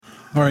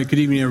All right, good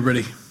evening,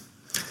 everybody.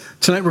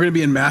 Tonight we're going to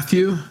be in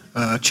Matthew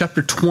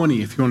chapter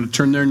 20, if you want to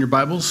turn there in your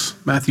Bibles,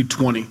 Matthew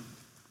 20.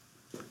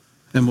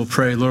 And we'll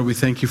pray. Lord, we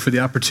thank you for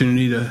the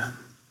opportunity to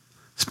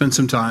spend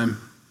some time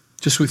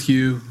just with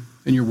you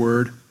and your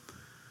word,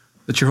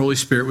 that your Holy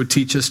Spirit would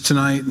teach us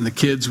tonight and the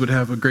kids would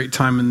have a great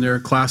time in their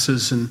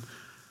classes, and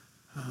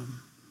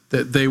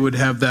that they would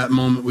have that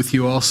moment with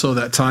you also,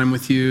 that time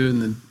with you,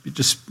 and then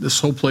just this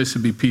whole place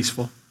would be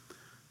peaceful.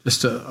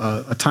 Just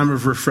a time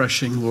of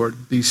refreshing, Lord.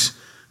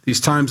 These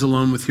times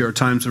alone with you are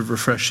times of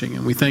refreshing,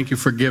 and we thank you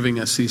for giving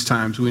us these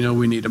times. We know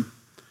we need them.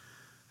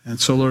 And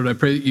so, Lord, I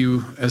pray that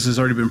you, as has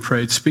already been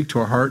prayed, speak to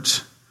our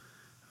hearts,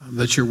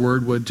 that your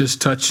word would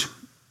just touch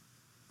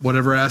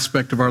whatever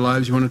aspect of our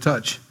lives you want to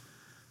touch.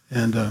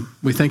 And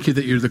we thank you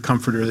that you're the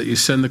comforter, that you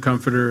send the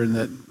comforter, and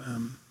that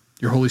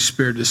your Holy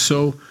Spirit is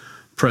so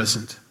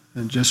present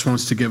and just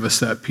wants to give us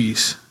that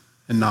peace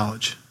and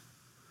knowledge.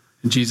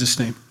 In Jesus'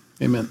 name,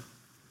 amen.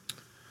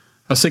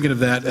 I was thinking of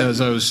that as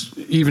I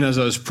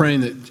was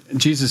praying, that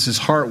Jesus'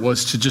 heart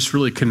was to just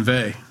really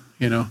convey,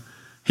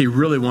 he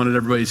really wanted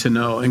everybody to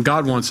know, and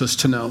God wants us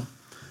to know.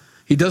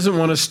 He doesn't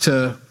want us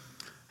to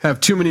have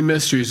too many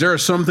mysteries. There are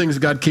some things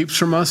God keeps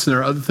from us, and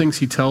there are other things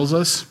he tells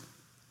us.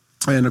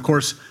 And of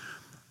course,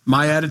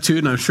 my attitude,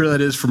 and I'm sure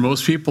that is for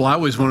most people, I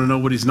always want to know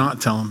what he's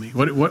not telling me.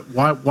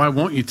 Why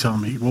won't you tell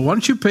me? Well, why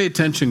don't you pay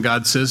attention,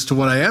 God says, to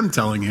what I am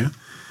telling you?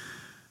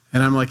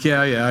 And I'm like,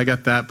 yeah, I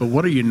got that, but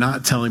what are you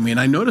not telling me? And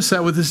I noticed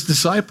that with his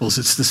disciples.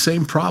 It's the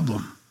same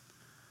problem.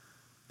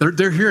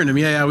 They're hearing him,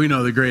 yeah, we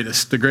know the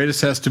greatest. The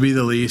greatest has to be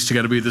the least. You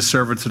got to be the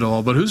servant to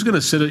all. But who's going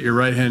to sit at your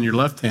right hand, your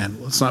left hand?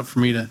 Well, it's not for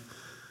me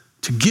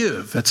to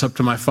give. That's up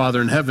to my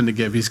Father in heaven to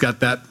give. He's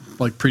got that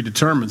like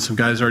predetermined. Some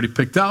guys already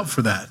picked out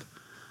for that.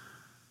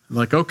 I'm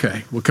like,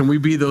 okay, well, can we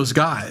be those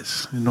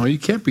guys? No, you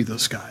can't be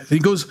those guys. He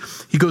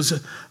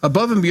goes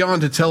above and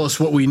beyond to tell us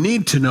what we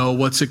need to know,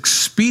 what's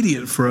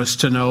expedient for us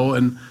to know,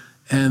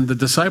 and the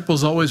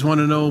disciples always want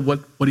to know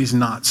what he's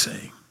not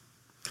saying.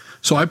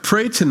 So I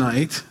pray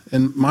tonight,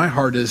 and my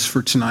heart is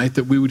for tonight,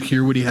 that we would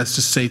hear what he has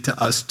to say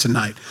to us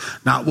tonight.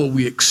 Not what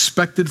we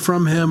expected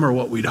from him or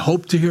what we'd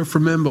hoped to hear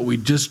from him, but we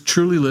just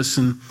truly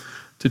listen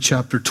to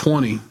chapter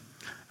 20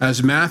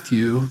 as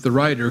Matthew, the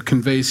writer,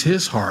 conveys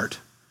his heart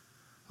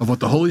of what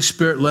the Holy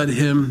Spirit led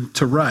him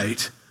to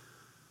write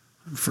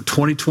for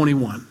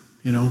 2021,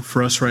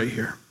 for us right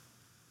here.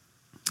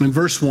 In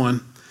verse 1,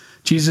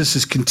 Jesus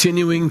is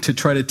continuing to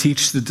try to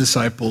teach the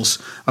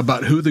disciples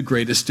about who the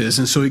greatest is.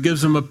 And so he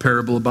gives them a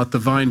parable about the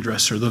vine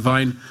dresser, the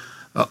vine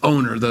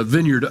owner, the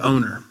vineyard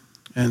owner,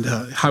 and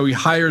how he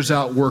hires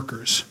out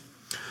workers.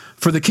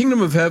 For the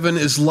kingdom of heaven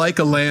is like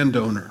a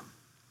landowner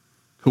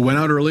who went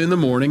out early in the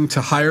morning to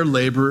hire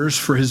laborers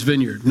for his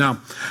vineyard. Now,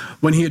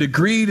 when he had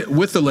agreed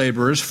with the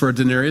laborers for a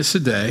denarius a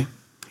day,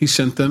 he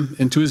sent them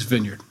into his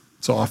vineyard.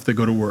 So off they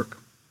go to work.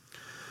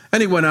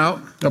 And he went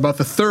out about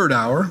the third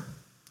hour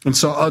and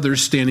saw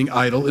others standing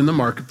idle in the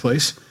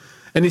marketplace.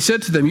 And he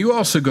said to them, you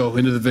also go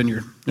into the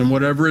vineyard, and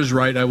whatever is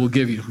right I will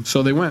give you.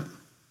 So they went.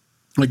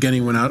 Again, he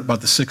went out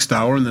about the 6th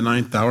hour and the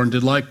 9th hour and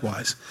did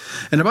likewise.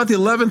 And about the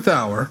 11th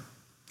hour,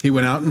 he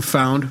went out and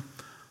found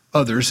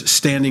others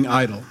standing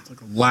idle, like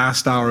the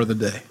last hour of the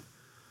day.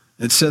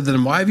 It said to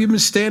them, why have you been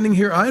standing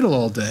here idle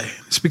all day?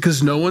 It's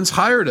because no one's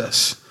hired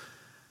us.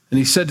 And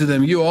he said to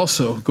them, you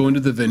also go into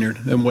the vineyard,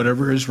 and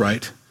whatever is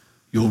right,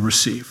 you'll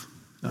receive.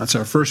 That's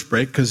our first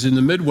break, because in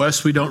the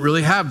Midwest, we don't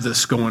really have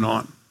this going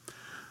on.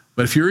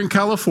 But if you're in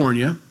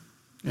California,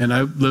 and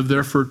I lived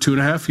there for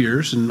 2.5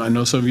 years, and I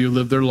know some of you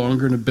live there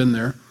longer and have been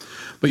there,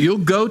 but you'll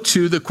go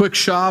to the quick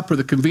shop or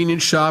the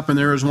convenience shop, and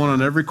there is one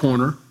on every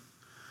corner,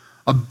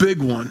 a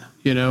big one,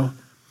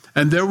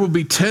 and there will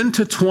be 10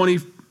 to 20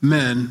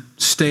 men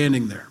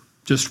standing there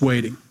just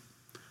waiting.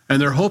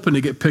 And they're hoping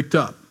to get picked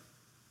up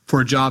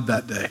for a job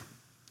that day.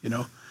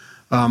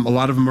 A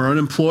lot of them are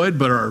unemployed,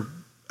 but are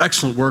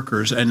excellent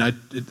workers. And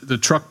the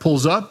truck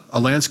pulls up, a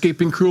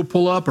landscaping crew will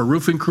pull up, a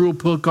roofing crew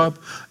will pull up,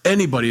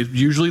 anybody,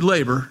 usually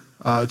labor.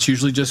 It's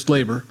usually just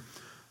labor,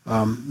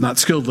 not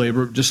skilled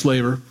labor, just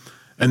labor.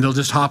 And they'll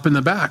just hop in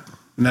the back,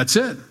 and that's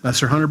it. That's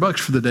their $100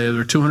 for the day, or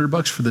their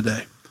 $200 for the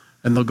day.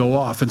 And they'll go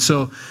off. And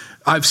so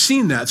I've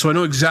seen that. So I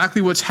know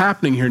exactly what's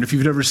happening here. And if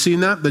you've never seen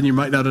that, then you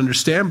might not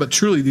understand. But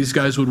truly, these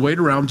guys would wait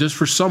around just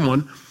for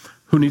someone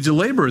who needs a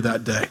laborer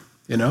that day,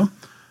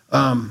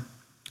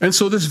 And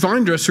so this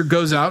vine dresser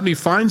goes out and he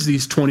finds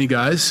these 20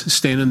 guys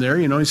standing there,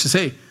 he says,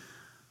 hey,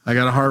 I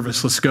got a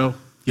harvest. Let's go.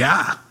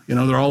 Yeah.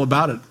 They're all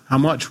about it. How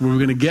much? What are we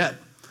going to get?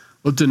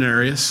 Well,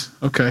 denarius.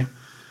 Okay.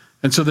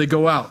 And so they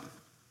go out.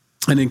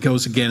 And it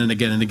goes again and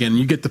again and again.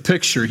 You get the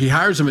picture. He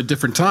hires them at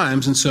different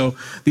times. And so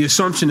the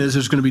assumption is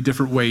there's going to be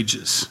different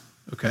wages.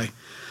 Okay.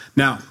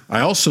 Now, I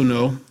also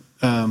know,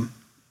 I've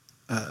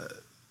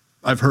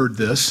heard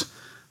this,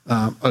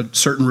 a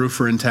certain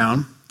roofer in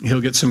town, he'll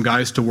get some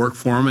guys to work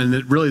for him. And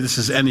this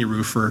is any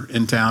roofer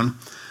in town.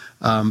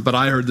 But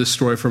I heard this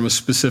story from a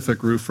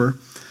specific roofer.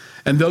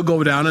 And they'll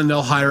go down and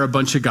they'll hire a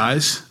bunch of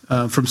guys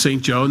from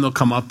St. Joe, and they'll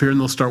come up here and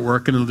they'll start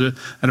working. And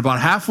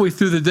about halfway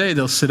through the day,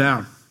 they'll sit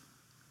down.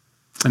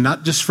 And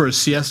not just for a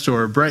siesta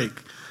or a break.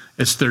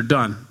 they're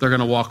done. They're going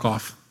to walk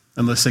off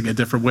unless they get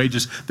different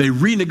wages. They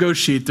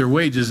renegotiate their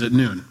wages at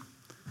noon.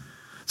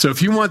 So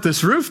if you want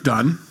this roof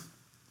done,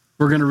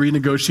 we're going to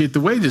renegotiate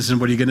the wages. And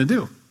what are you going to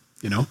do?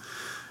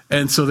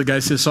 And so the guy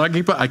says, so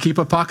I keep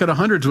a pocket of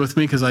hundreds with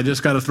me because I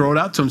just got to throw it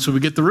out to him so we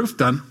get the roof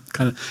done.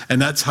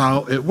 And that's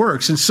how it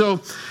works. And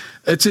so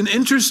it's an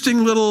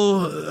interesting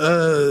little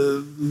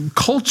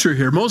culture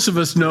here. Most of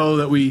us know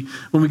that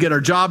when we get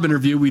our job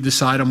interview, we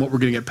decide on what we're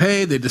going to get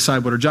paid. They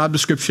decide what our job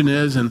description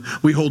is, and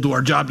we hold to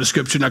our job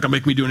description. Not going to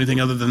make me do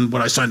anything other than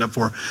what I signed up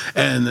for.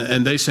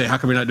 And they say, how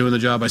come you're not doing the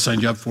job I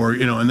signed you up for?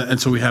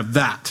 And so we have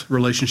that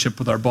relationship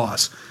with our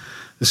boss.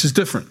 This is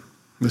different.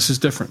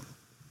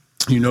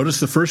 You notice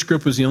the first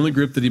group was the only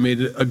group that he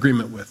made an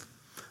agreement with.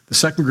 The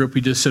second group,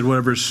 he just said,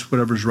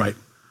 whatever's right. And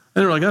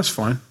they're like, that's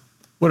fine,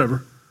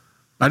 whatever.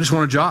 I just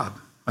want a job.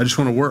 I just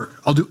want to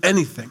work. I'll do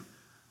anything.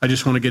 I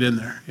just want to get in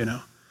there,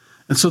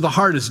 And so the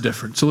heart is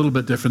different. It's a little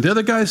bit different. The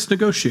other guys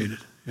negotiated,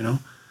 what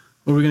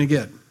are we going to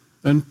get?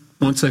 And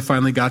once they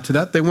finally got to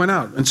that, they went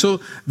out. And so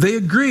they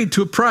agreed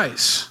to a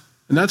price.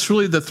 And that's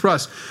really the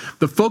thrust.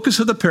 The focus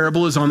of the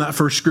parable is on that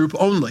first group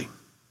only.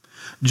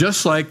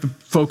 Just like the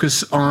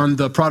focus on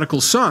the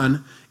prodigal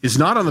son is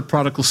not on the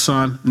prodigal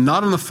son,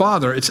 not on the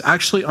father. It's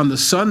actually on the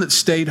son that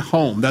stayed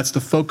home. That's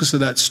the focus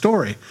of that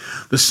story.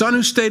 The son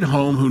who stayed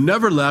home, who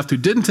never left, who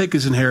didn't take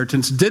his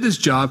inheritance, did his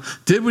job,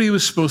 did what he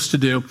was supposed to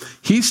do.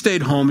 He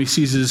stayed home. He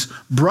sees his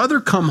brother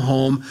come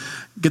home,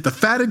 get the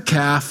fatted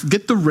calf,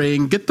 get the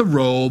ring, get the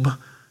robe,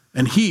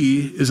 and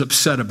he is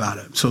upset about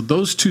it. So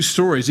these two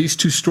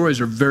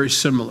stories are very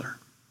similar.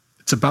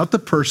 It's about the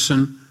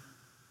person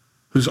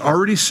who's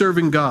already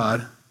serving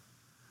God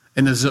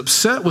and is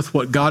upset with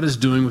what God is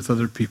doing with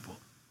other people,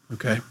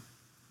 okay?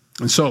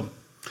 And so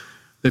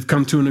they've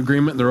come to an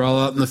agreement. They're all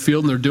out in the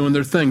field, and they're doing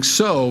their thing.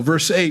 So,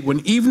 verse 8,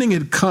 when evening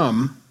had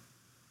come,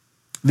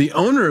 the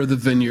owner of the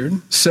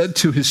vineyard said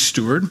to his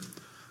steward,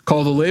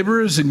 call the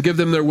laborers and give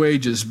them their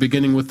wages,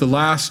 beginning with the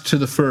last to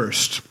the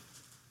first.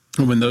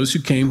 And when those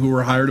who came, who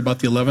were hired about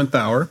the 11th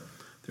hour,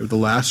 they were the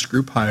last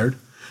group hired,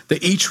 they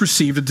each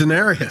received a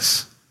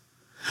denarius.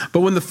 But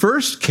when the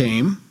first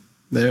came,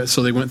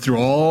 so they went through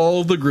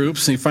all the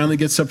groups, and he finally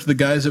gets up to the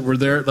guys that were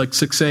there at like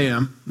 6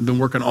 a.m., been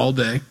working all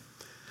day.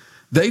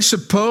 They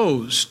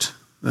supposed,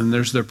 and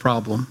there's their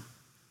problem,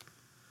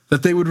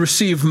 that they would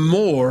receive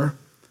more,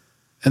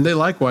 and they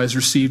likewise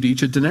received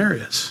each a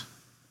denarius.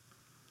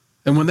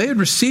 And when they had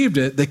received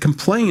it, they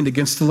complained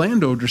against the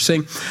landowner,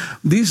 saying,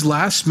 these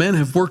last men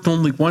have worked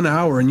only 1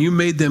 hour, and you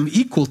made them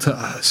equal to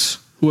us,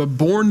 who have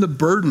borne the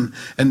burden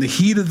and the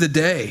heat of the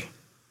day.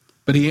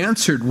 But he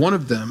answered one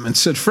of them and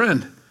said,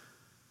 friend,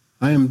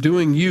 I am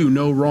doing you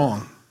no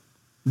wrong.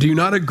 Do you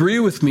not agree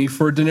with me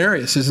for a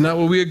denarius? Isn't that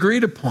what we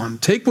agreed upon?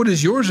 Take what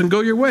is yours and go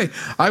your way.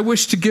 I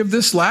wish to give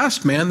this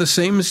last man the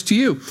same as to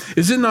you.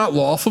 Is it not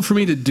lawful for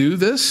me to do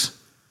this,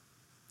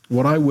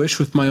 what I wish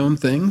with my own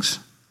things?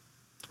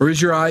 Or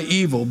is your eye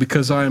evil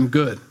because I am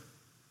good?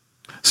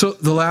 So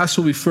the last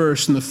will be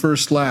first and the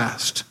first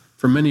last.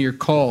 For many are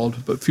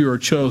called, but few are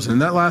chosen.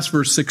 And that last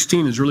verse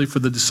 16 is really for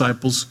the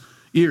disciples'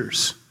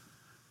 ears.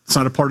 It's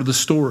not a part of the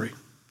story.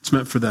 It's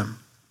meant for them.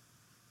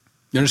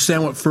 You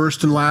understand what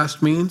first and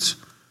last means?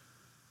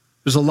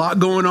 There's a lot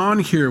going on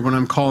here when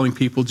I'm calling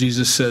people,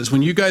 Jesus says.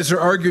 When you guys are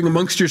arguing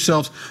amongst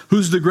yourselves,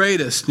 who's the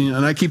greatest?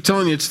 And I keep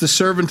telling you, it's the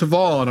servant of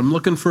all. And I'm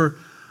looking for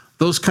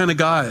those kind of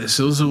guys,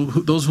 those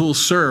who will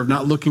serve,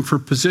 not looking for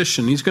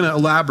position. He's going to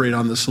elaborate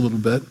on this a little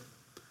bit.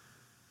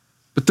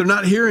 But they're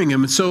not hearing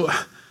him. And so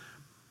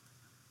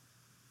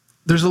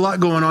there's a lot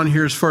going on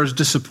here as far as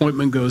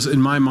disappointment goes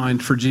in my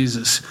mind for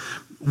Jesus.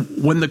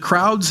 When the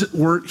crowds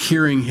weren't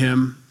hearing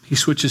him, he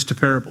switches to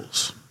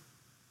parables.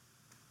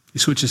 He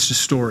switches to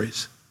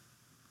stories.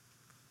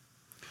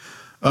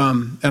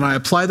 And I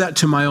apply that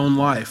to my own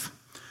life.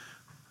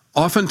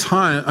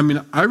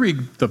 Oftentimes, I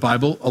read the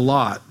Bible a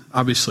lot,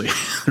 obviously,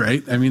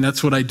 right?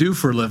 That's what I do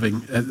for a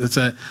living. It's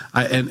a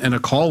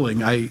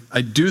calling.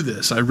 I do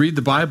this. I read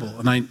the Bible,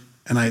 and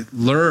I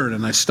learn,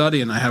 and I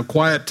study, and I have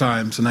quiet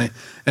times, and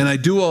I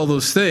do all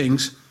those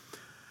things.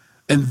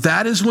 And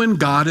that is when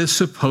God is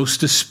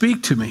supposed to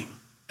speak to me.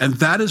 And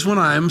that is when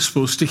I am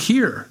supposed to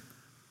hear.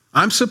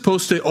 I'm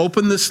supposed to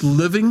open this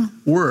living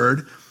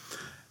word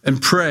and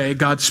pray,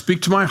 God,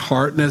 speak to my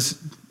heart. And as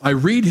I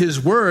read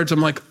his words, I'm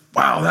like,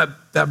 wow,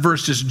 that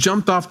verse just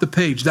jumped off the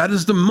page. That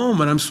is the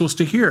moment I'm supposed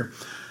to hear.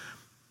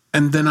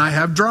 And then I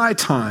have dry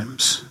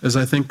times, as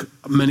I think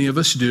many of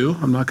us do.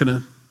 I'm not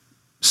going to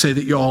say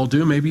that you all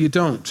do. Maybe you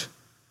don't.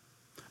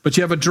 But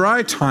you have a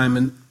dry time,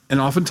 and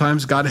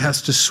oftentimes God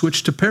has to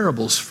switch to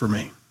parables for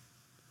me.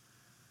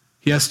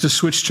 He has to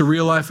switch to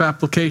real life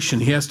application.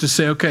 He has to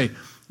say, okay,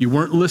 you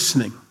weren't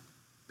listening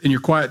in your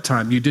quiet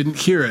time. You didn't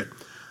hear it.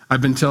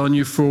 I've been telling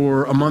you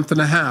for a month and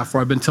a half,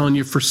 or I've been telling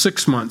you for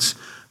 6 months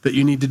that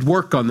you need to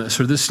work on this,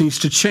 or this needs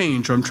to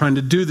change, or I'm trying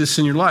to do this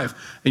in your life,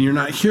 and you're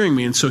not hearing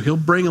me. And so he'll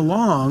bring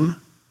along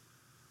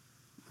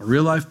a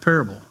real life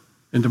parable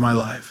into my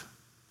life.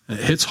 And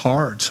it hits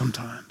hard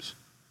sometimes.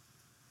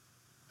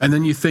 And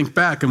then you think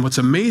back, and what's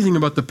amazing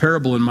about the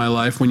parable in my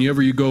life,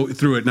 whenever you go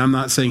through it, and I'm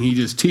not saying he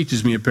just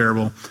teaches me a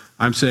parable,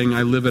 I'm saying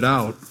I live it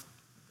out.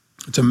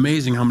 It's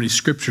amazing how many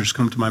scriptures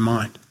come to my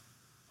mind.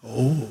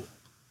 Oh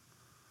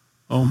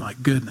my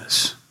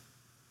goodness.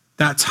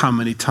 That's how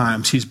many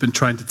times he's been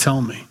trying to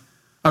tell me.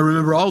 I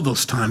remember all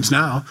those times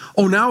now.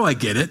 Oh, now I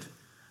get it.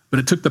 But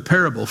it took the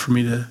parable for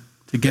me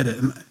to get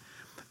it.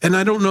 And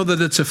I don't know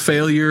that it's a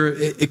failure.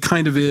 It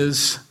kind of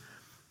is.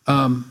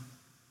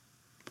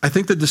 I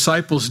think the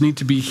disciples need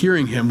to be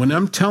hearing him. When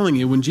I'm telling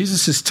you, when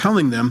Jesus is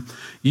telling them,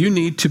 you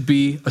need to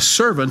be a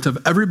servant of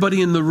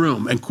everybody in the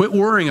room and quit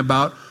worrying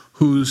about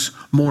who's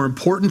more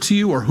important to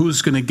you or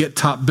who's going to get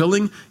top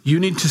billing. You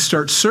need to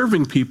start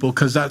serving people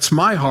because that's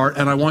my heart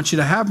and I want you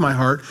to have my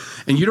heart.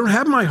 And you don't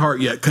have my heart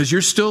yet because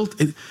you're still,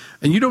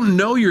 and you don't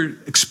know you're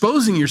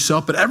exposing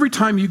yourself, but every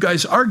time you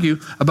guys argue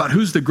about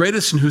who's the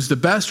greatest and who's the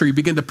best, or you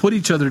begin to put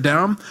each other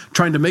down,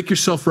 trying to make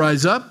yourself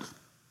rise up,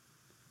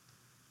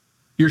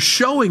 you're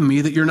showing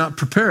me that you're not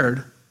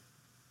prepared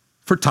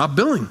for top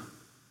billing.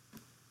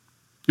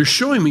 You're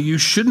showing me you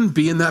shouldn't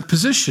be in that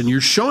position.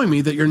 You're showing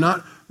me that you're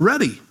not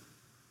ready.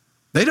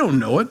 They don't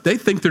know it. They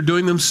think they're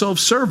doing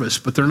themselves service,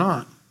 but they're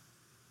not.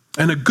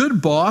 And a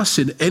good boss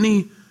in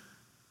any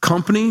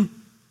company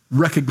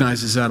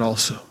recognizes that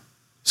also.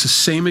 It's the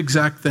same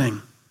exact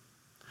thing.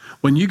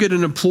 When you get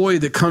an employee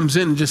that comes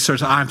in and just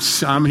says,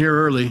 I'm here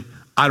early.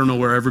 I don't know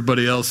where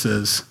everybody else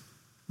is,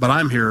 but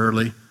I'm here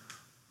early.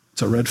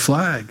 It's a red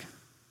flag.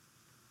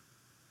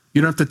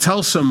 You don't have to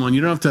tell someone.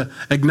 You don't have to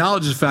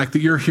acknowledge the fact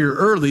that you're here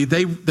early.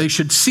 They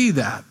should see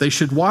that. They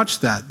should watch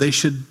that. They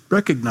should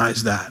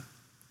recognize that.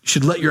 You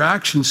should let your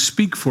actions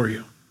speak for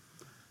you.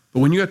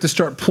 But when you have to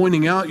start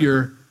pointing out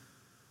your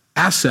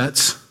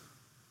assets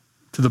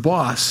to the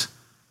boss,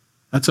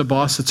 that's a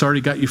boss that's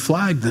already got you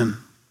flagged then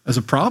as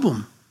a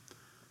problem.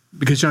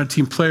 Because you're not a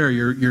team player,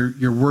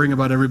 you're worrying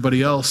about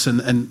everybody else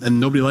and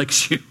nobody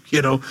likes you,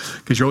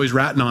 because you're always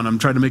ratting on them,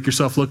 trying to make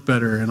yourself look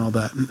better and all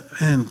that.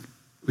 And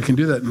we can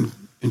do that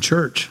in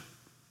church.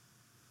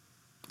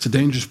 It's a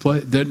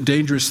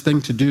dangerous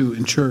thing to do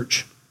in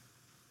church.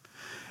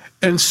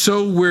 And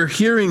so we're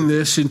hearing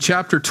this in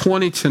chapter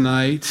 20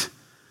 tonight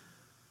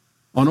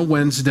on a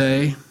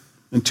Wednesday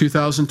in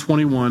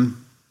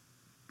 2021.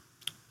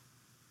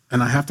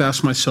 And I have to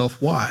ask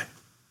myself why.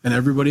 And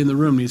everybody in the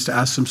room needs to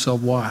ask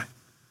themselves why.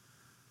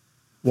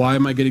 Why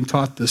am I getting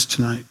taught this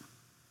tonight?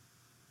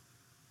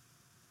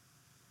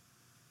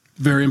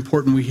 Very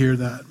important we hear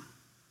that.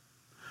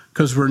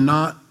 Because we're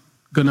not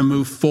going to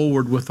move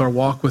forward with our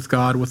walk with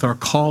God, with our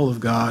call of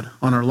God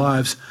on our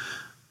lives,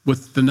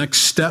 with the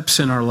next steps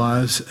in our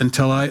lives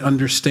until I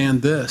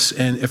understand this.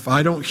 And if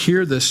I don't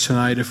hear this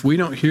tonight, if we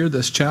don't hear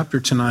this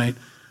chapter tonight,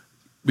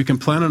 we can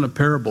plan on a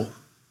parable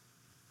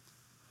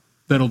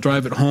that'll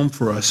drive it home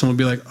for us. And we'll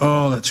be like,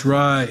 oh, that's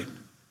right.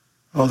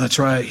 Oh, that's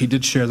right. He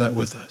did share that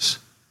with us.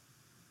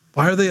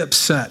 Why are they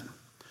upset?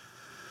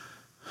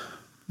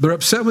 They're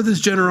upset with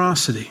his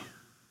generosity.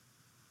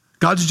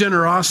 God's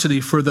generosity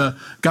for the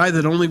guy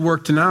that only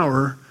worked an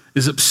hour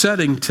is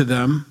upsetting to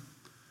them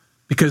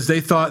because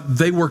they thought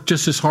they worked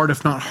just as hard,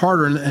 if not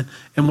harder.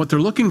 And what they're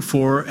looking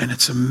for, and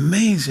it's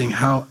amazing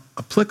how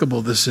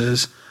applicable this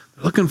is,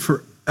 they're looking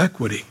for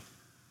equity.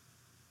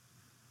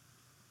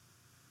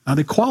 Not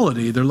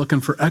equality, they're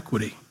looking for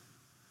equity.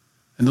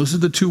 And those are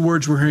the two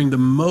words we're hearing the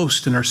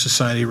most in our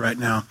society right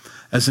now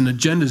as an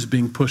agenda is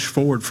being pushed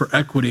forward for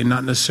equity and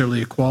not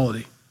necessarily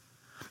equality.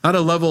 Not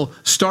a level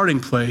starting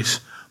place,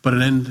 but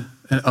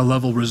a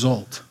level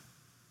result.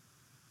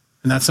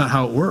 And that's not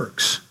how it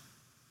works.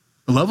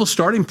 A level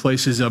starting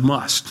place is a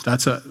must.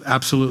 That's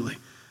absolutely.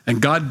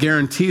 And God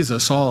guarantees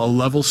us all a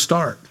level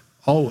start,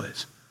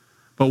 always.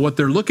 But what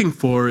they're looking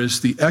for is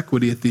the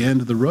equity at the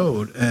end of the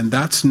road, and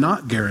that's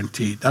not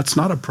guaranteed. That's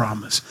not a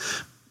promise.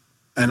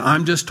 And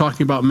I'm just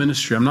talking about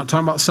ministry. I'm not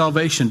talking about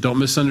salvation. Don't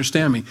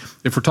misunderstand me.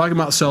 If we're talking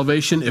about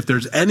salvation, if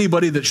there's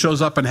anybody that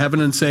shows up in heaven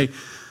and say,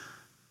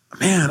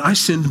 man, I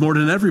sinned more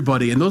than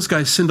everybody, and those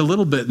guys sinned a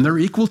little bit, and they're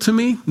equal to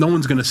me, no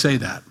one's going to say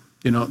that.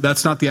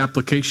 That's not the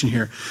application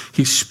here.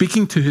 He's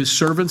speaking to his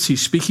servants.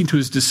 He's speaking to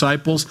his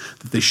disciples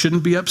that they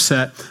shouldn't be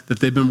upset that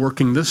they've been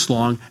working this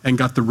long and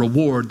got the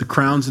reward, the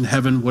crowns in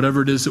heaven,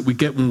 whatever it is that we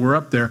get when we're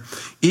up there,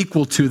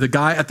 equal to the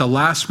guy at the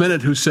last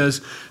minute who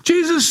says,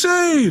 Jesus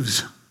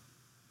saves,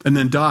 and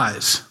then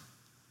dies.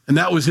 And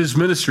that was his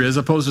ministry, as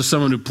opposed to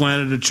someone who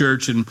planted a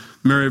church in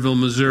Maryville,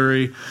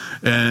 Missouri,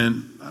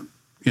 and,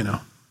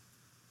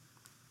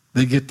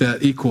 they get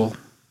that equal.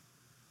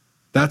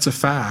 That's a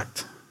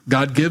fact.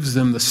 God gives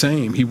them the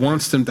same. He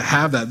wants them to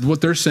have that. What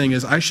they're saying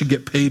is, I should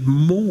get paid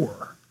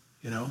more,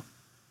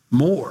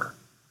 more.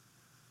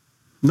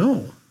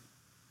 No.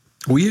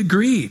 We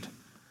agreed.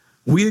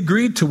 We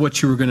agreed to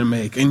what you were going to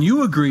make, and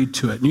you agreed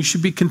to it, and you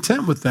should be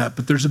content with that.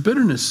 But there's a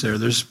bitterness there.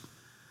 There's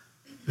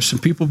some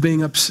people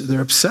being upset.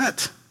 They're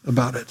upset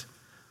about it.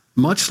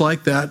 Much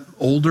like that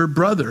older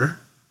brother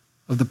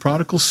of the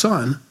prodigal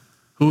son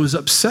who was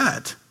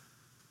upset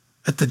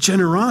at the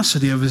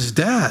generosity of his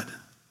dad.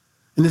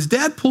 And his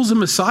dad pulls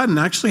him aside and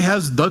actually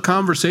has the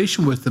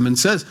conversation with him and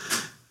says,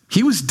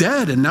 He was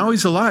dead and now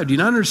he's alive. Do you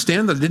not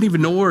understand that I didn't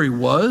even know where he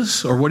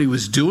was or what he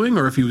was doing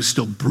or if he was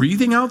still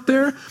breathing out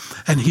there?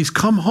 And he's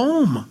come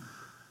home.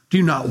 Do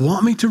you not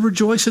want me to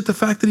rejoice at the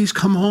fact that he's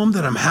come home,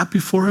 that I'm happy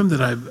for him,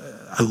 that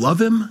I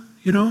love him?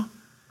 You know,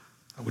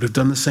 I would have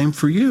done the same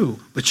for you,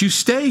 but you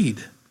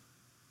stayed.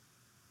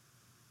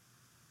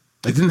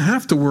 I didn't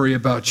have to worry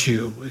about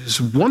you.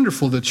 It's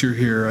wonderful that you're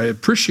here. I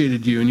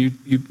appreciated you, and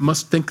you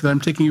must think that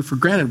I'm taking you for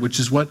granted, which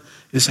is what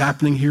is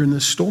happening here in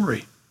this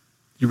story.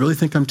 You really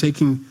think I'm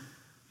taking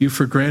you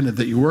for granted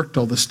that you worked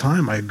all this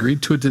time? I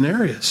agreed to a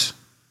denarius.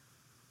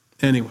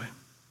 Anyway,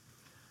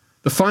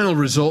 the final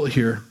result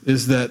here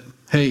is that,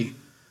 hey,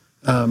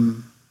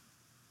 the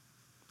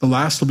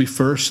last will be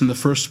first and the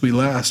first will be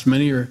last.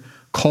 Many are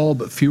called,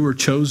 but few are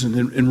chosen.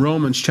 In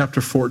Romans chapter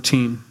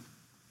 14,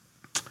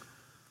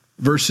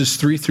 verses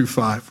 3 through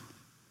 5.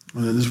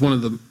 And this is one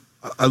of the,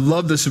 I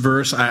love this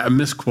verse. I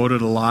misquote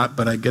it a lot,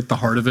 but I get the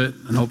heart of it,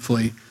 and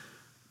hopefully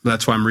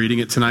that's why I'm reading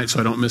it tonight, so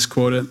I don't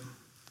misquote it.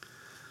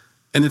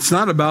 And it's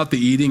not about the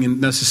eating and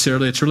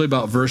necessarily, it's really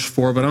about verse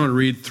 4, but I'm going to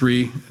read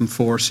 3 and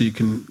 4 so we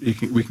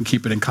can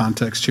keep it in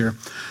context here.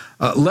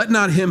 Let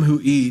not him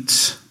who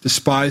eats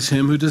despise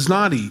him who does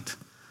not eat.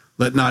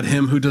 Let not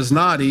him who does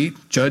not eat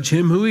judge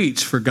him who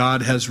eats, for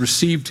God has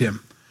received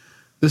him.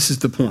 This is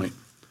the point.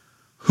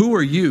 Who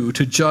are you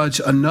to judge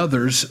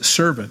another's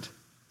servant?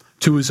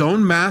 To his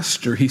own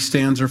master he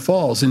stands or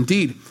falls.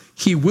 Indeed,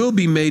 he will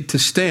be made to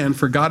stand,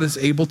 for God is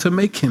able to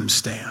make him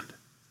stand.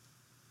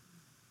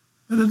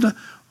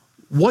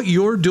 What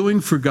you're doing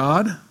for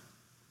God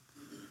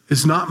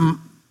is not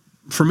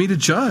for me to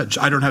judge.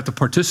 I don't have to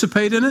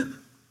participate in it.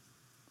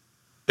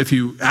 If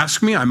you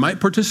ask me, I might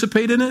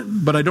participate in it,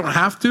 but I don't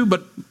have to.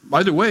 But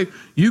either way,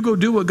 you go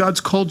do what God's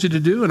called you to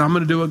do, and I'm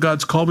going to do what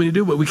God's called me to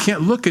do. But we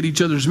can't look at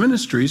each other's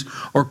ministries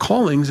or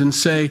callings and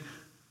say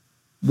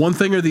one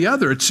thing or the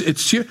other.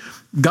 It's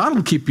God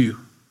will keep you.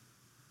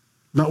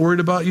 Not worried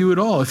about you at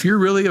all. If you're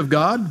really of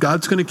God,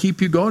 God's going to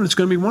keep you going. It's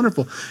going to be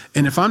wonderful.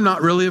 And if I'm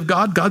not really of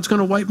God, God's going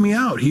to wipe me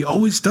out. He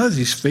always does.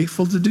 He's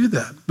faithful to do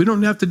that. We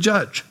don't have to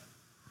judge.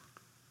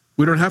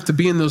 We don't have to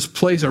be in those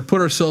places or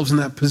put ourselves in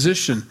that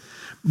position.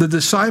 The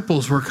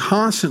disciples were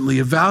constantly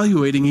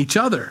evaluating each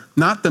other,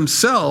 not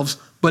themselves,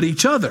 but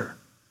each other.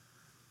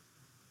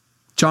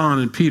 John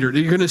and Peter,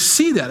 you're going to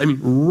see that. I mean,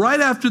 right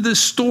after this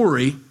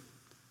story,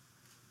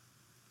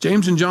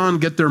 James and John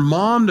get their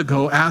mom to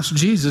go ask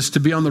Jesus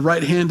to be on the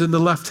right hand and the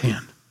left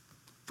hand.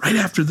 Right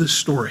after this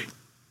story.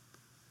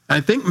 And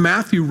I think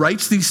Matthew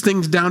writes these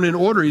things down in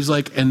order. He's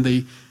like, and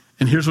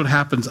here's what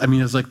happens. I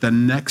mean, it's like the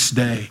next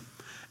day.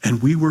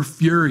 And we were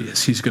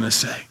furious, he's going to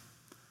say.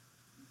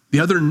 The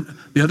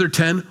other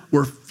 10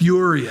 were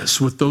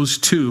furious with those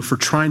two for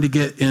trying to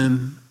get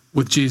in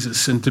with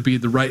Jesus and to be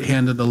the right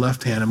hand and the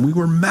left hand. And we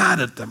were mad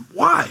at them.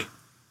 Why?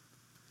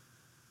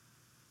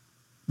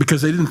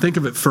 Because they didn't think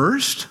of it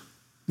first?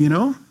 You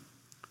know,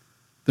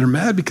 they're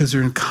mad because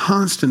they're in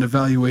constant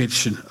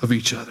evaluation of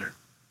each other,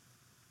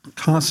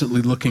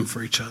 constantly looking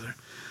for each other.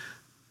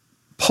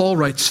 Paul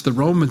writes to the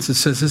Romans and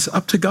says, it's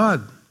up to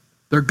God.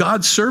 They're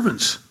God's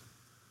servants.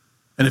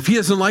 And if he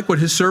doesn't like what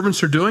his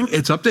servants are doing,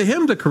 it's up to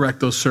him to correct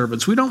those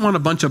servants. We don't want a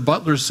bunch of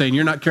butlers saying,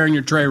 you're not carrying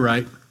your tray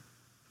right.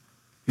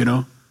 You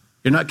know,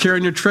 you're not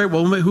carrying your tray.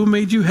 Well, who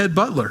made you head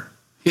butler?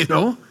 You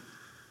know,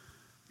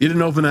 you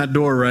didn't open that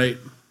door right.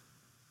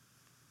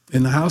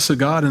 In the house of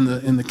God,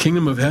 in the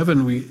kingdom of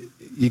heaven,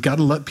 you got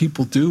to let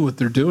people do what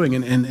they're doing.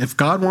 And if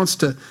God wants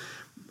to,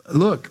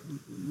 look,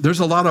 there's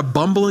a lot of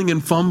bumbling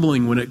and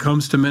fumbling when it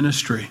comes to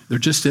ministry. There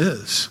just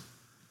is.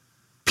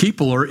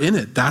 People are in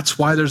it. That's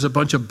why there's a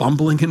bunch of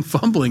bumbling and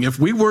fumbling. If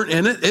we weren't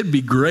in it, it'd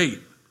be great.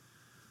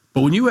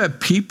 But when you have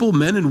people,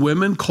 men and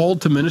women,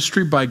 called to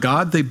ministry by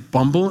God, they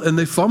bumble and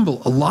they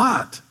fumble a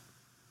lot.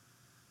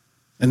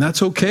 And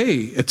that's okay.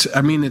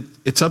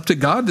 It's up to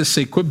God to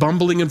say, quit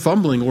bumbling and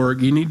fumbling, or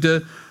you need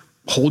to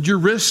hold your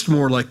wrist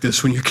more like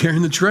this when you're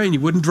carrying the tray and you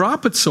wouldn't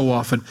drop it so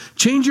often.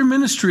 Change your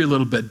ministry a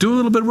little bit. Do a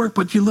little bit of work,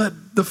 but you let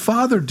the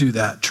Father do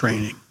that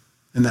training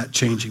and that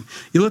changing.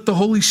 You let the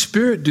Holy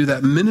Spirit do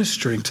that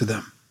ministering to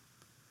them.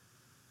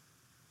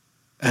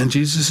 And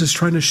Jesus is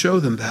trying to show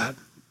them that.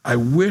 I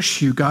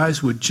wish you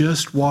guys would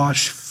just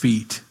wash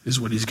feet, is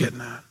what he's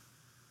getting at.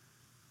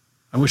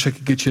 I wish I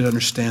could get you to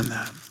understand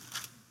that.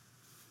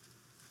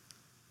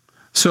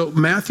 So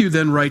Matthew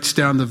then writes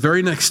down the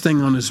very next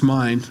thing on his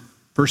mind,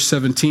 verse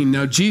 17.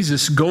 Now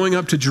Jesus, going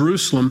up to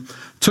Jerusalem,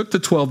 took the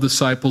 12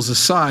 disciples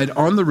aside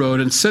on the road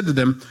and said to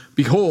them,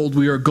 behold,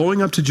 we are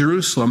going up to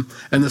Jerusalem,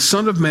 and the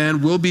Son of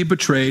Man will be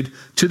betrayed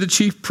to the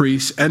chief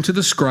priests and to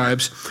the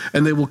scribes,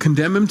 and they will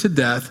condemn him to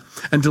death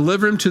and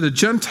deliver him to the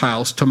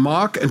Gentiles to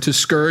mock and to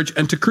scourge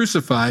and to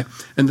crucify,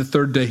 and the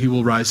third day he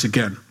will rise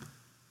again.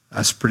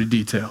 That's pretty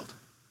detailed.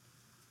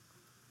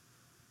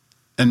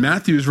 And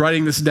Matthew is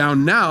writing this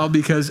down now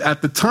because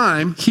at the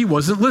time he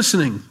wasn't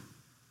listening.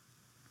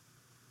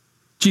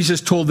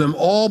 Jesus told them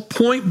all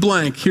point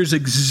blank, here's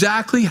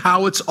exactly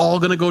how it's all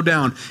going to go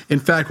down. In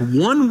fact,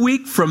 1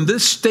 week from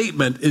this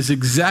statement is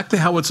exactly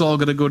how it's all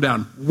going to go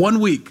down. 1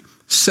 week,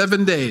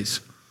 7 days.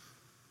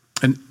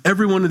 And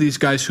every one of these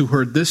guys who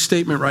heard this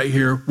statement right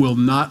here will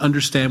not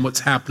understand what's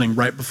happening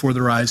right before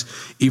their eyes,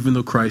 even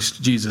though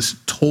Christ Jesus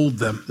told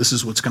them this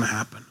is what's going to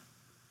happen.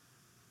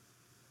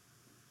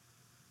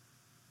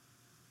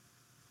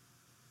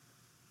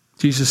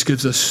 Jesus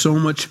gives us so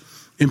much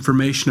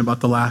information about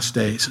the last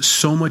days,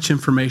 so much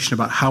information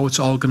about how it's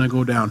all going to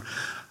go down,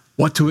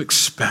 what to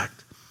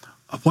expect,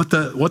 what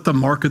the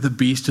mark of the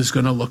beast is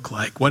going to look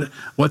like,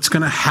 what's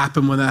going to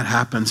happen when that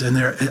happens. And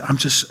I'm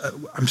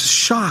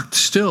shocked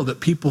still that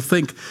people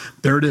think,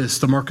 there it is,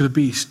 the mark of the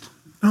beast.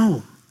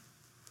 No.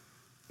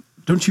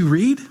 Don't you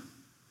read?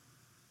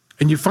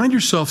 And you find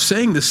yourself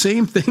saying the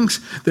same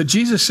things that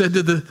Jesus said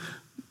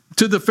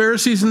to the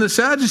Pharisees and the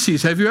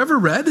Sadducees. Have you ever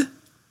read?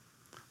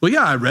 Well,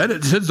 yeah, I read it.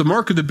 It says the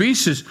mark of the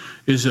beast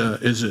is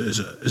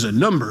a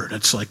number, and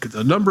it's like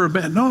the number of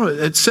man. No,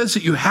 it says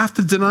that you have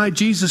to deny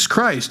Jesus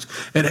Christ,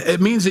 and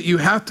it means that you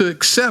have to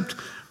accept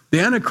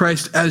the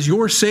Antichrist as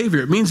your Savior.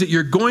 It means that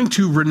you're going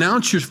to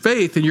renounce your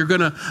faith, and you're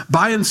going to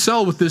buy and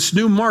sell with this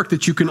new mark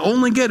that you can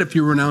only get if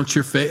you renounce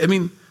your faith. I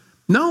mean,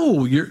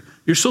 no, your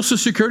Social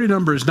Security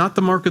number is not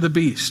the mark of the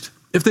beast.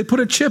 If they put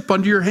a chip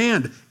under your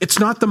hand, it's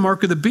not the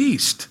mark of the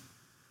beast.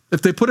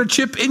 If they put a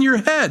chip in your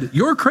head,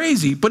 you're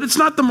crazy, but it's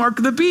not the mark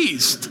of the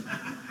beast.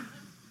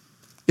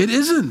 It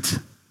isn't.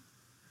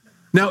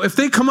 Now, if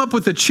they come up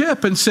with a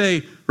chip and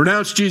say,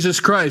 renounce Jesus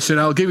Christ, and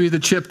I'll give you the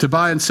chip to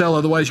buy and sell,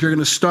 otherwise you're going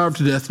to starve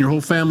to death and your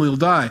whole family will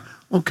die.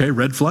 Okay,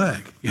 red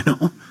flag,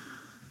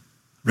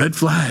 Red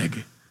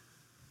flag.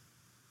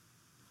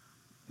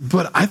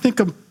 But I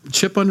think a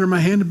chip under my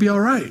hand would be all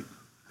right.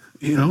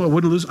 I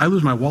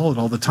lose my wallet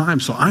all the time,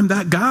 so I'm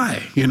that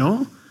guy,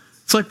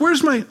 It's like,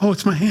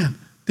 it's my hand.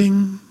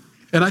 Ding.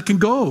 And I can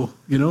go,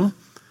 and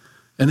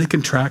they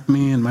can track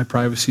me and my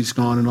privacy's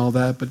gone and all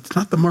that, but it's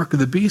not the mark of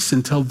the beast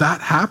until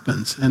that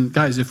happens. And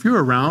guys, if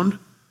you're around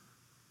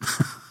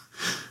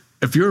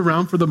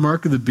for the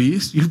mark of the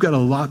beast, you've got a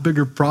lot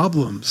bigger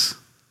problems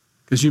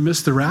because you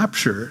missed the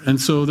rapture.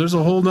 And so there's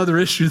a whole nother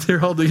issue there.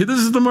 This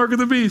is the mark of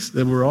the beast.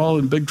 And we're all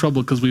in big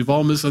trouble because we've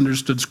all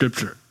misunderstood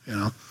Scripture,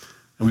 and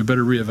we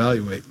better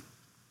reevaluate.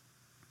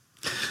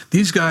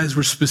 These guys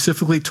were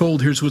specifically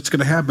told, here's what's going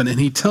to happen. And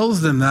he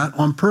tells them that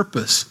on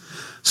purpose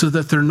so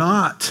that they're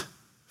not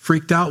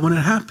freaked out when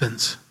it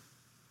happens.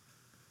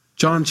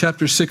 John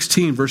chapter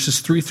 16,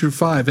 verses 3 through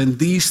 5. And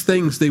these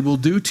things they will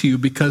do to you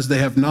because they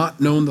have not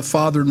known the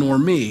Father nor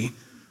me,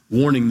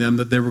 warning them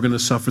that they were going to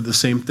suffer the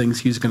same things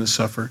he's going to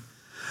suffer.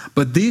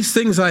 But these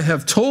things I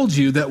have told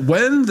you, that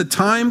when the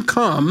time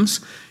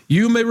comes,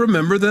 you may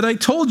remember that I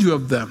told you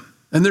of them.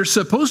 And there's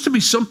supposed to be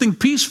something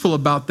peaceful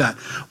about that.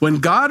 When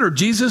God or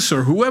Jesus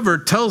or whoever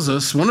tells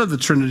us, one of the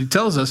Trinity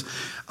tells us,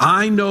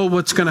 I know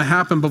what's going to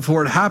happen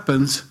before it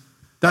happens,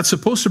 that's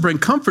supposed to bring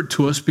comfort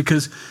to us,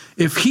 because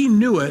if he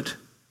knew it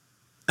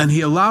and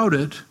he allowed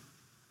it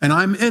and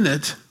I'm in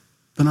it,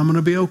 then I'm going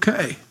to be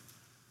okay.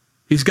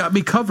 He's got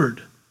me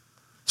covered.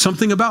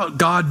 Something about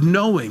God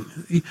knowing.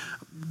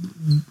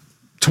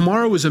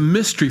 Tomorrow is a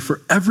mystery for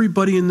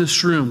everybody in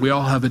this room. We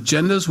all have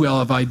agendas. We all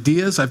have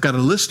ideas. I've got a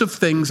list of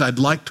things I'd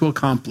like to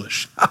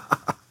accomplish.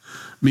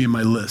 Me and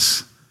my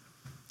lists,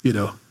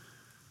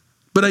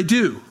 But I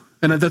do.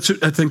 And I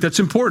think that's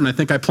important. I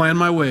think I plan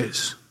my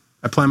ways.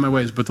 But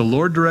the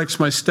Lord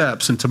directs my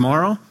steps. And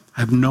tomorrow, I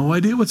have no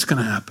idea what's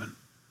going to happen.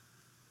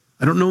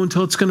 I don't know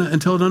until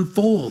it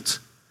unfolds.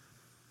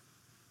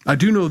 I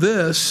do know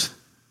this,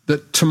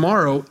 that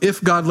tomorrow,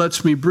 if God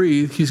lets me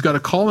breathe, he's got a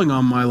calling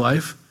on my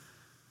life.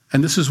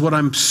 And this is what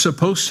I'm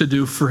supposed to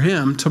do for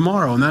him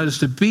tomorrow. And that is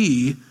to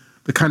be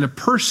the kind of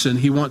person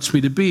he wants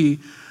me to be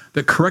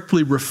that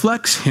correctly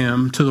reflects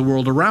him to the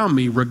world around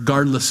me,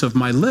 regardless of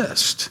my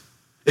list.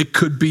 It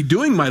could be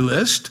doing my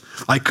list.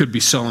 I could be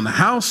selling the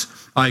house.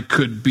 I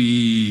could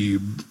be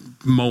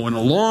mowing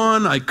a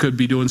lawn. I could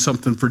be doing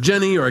something for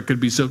Jenny, or I could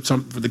be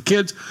something for the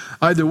kids.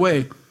 Either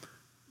way,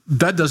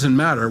 that doesn't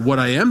matter. What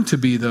I am to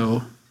be,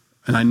 though,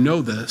 and I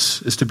know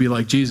this, is to be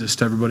like Jesus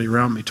to everybody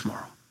around me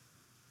tomorrow.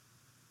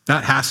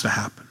 That has to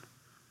happen,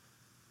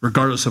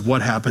 regardless of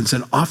what happens.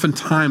 And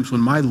oftentimes when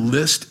my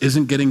list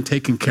isn't getting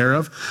taken care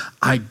of,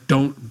 I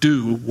don't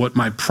do what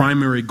my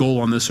primary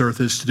goal on this earth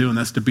is to do, and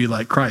that's to be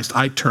like Christ.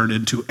 I turn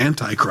into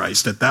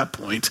Antichrist at that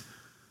point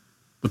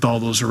with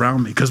all those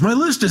around me because my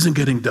list isn't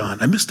getting done.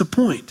 I missed the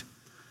point.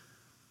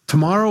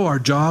 Tomorrow, our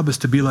job is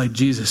to be like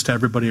Jesus to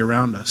everybody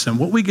around us. And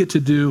what we get to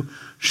do,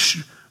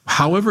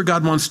 however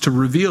God wants to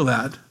reveal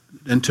that,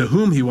 and to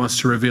whom he wants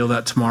to reveal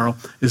that tomorrow,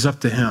 is up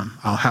to him.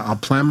 I'll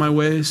plan my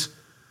ways,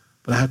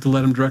 but I have to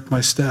let him direct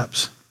my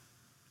steps.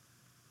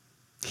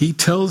 He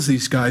tells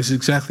these guys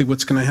exactly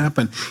what's going to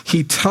happen.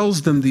 He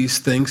tells them these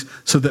things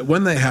so that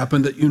when they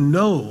happen, that you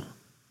know.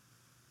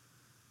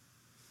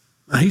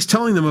 Now, he's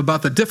telling them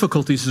about the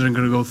difficulties that they're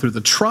going to go through,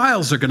 the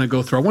trials they're going to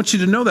go through. I want you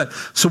to know that.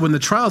 So when the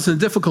trials and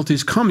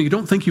difficulties come, you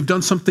don't think you've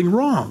done something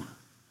wrong,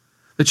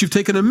 that you've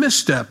taken a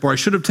misstep, or I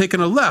should have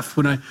taken a left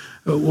when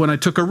I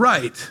took a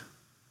right.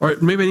 Or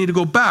maybe I need to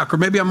go back, or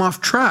maybe I'm off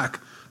track.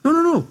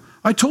 No.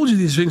 I told you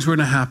these things were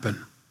going to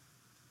happen.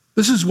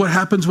 This is what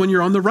happens when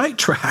you're on the right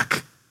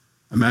track.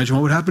 Imagine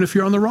what would happen if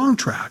you're on the wrong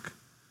track.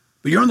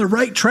 But you're on the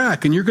right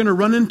track, and you're going to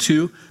run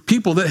into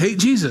people that hate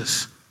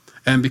Jesus.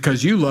 And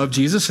because you love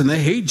Jesus and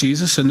they hate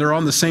Jesus and they're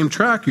on the same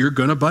track, you're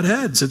going to butt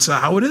heads. It's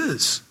how it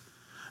is.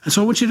 And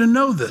so I want you to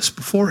know this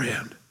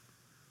beforehand.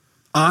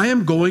 I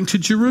am going to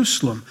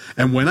Jerusalem,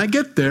 and when I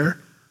get there,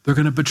 they're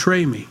going to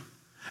betray me,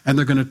 and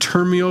they're going to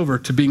turn me over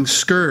to being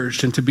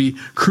scourged and to be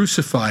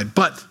crucified.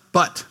 But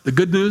the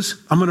good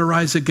news, I'm going to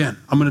rise again.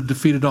 I'm going to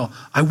defeat it all.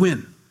 I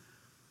win.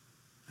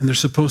 And they're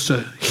supposed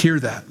to hear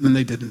that, and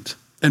they didn't.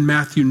 And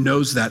Matthew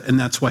knows that, and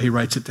that's why he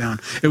writes it down.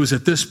 It was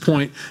at this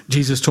point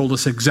Jesus told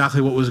us exactly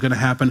what was going to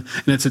happen,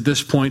 and it's at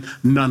this point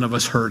none of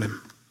us heard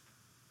him.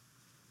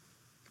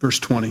 Verse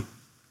 20.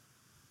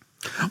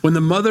 When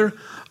the mother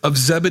of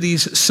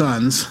Zebedee's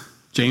sons,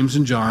 James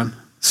and John,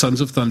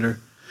 sons of thunder,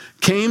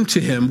 came to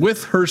him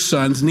with her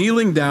sons,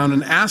 kneeling down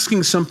and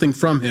asking something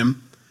from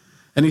him,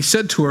 and he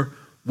said to her,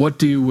 "What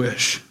do you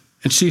wish?"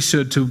 And she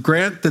said, "To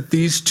grant that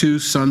these two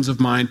sons of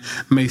mine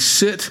may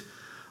sit,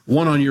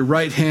 one on your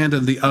right hand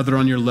and the other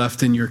on your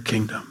left in your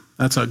kingdom."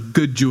 That's a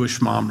good Jewish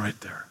mom right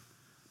there.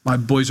 My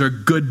boys are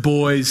good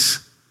boys.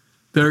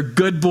 They're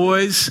good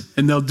boys,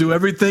 and they'll do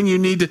everything you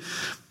need to.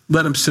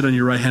 Let them sit on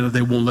your right hand and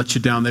they won't let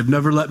you down. They've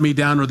never let me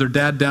down or their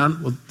dad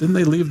down. Well, didn't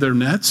they leave their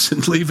nets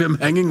and leave him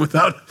hanging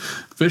without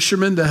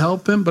fishermen to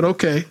help him? But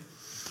okay.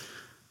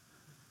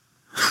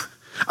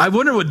 I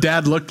wonder what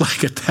dad looked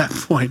like at that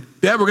point.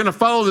 Dad, we're going to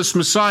follow this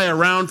Messiah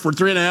around for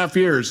 3.5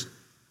 years.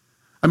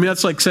 I mean,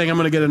 that's like saying I'm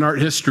going to get an art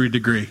history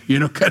degree. You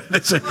know, they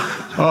say,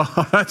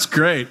 "Oh, that's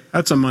great.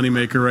 That's a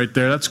moneymaker right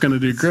there. That's going to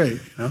do great."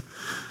 You know,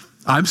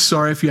 I'm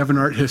sorry if you have an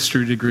art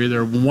history degree.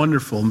 They're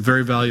wonderful and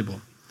very valuable.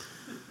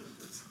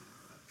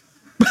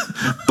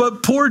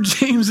 But poor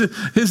James,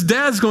 his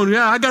dad's going,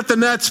 "Yeah, I got the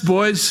nets,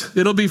 boys.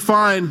 It'll be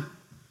fine."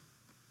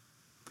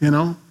 You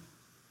know?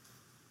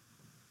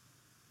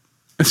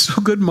 And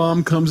so good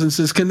mom comes and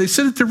says, "Can they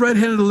sit at the right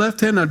hand or the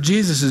left hand?" Now,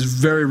 Jesus is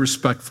very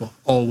respectful,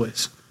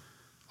 always,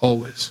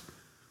 always.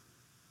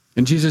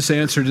 And Jesus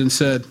answered and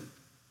said,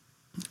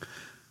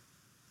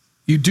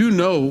 "You do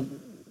know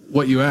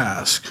what you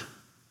ask.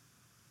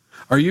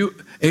 Are you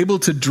able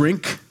to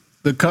drink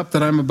the cup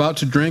that I'm about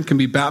to drink and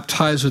be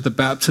baptized with the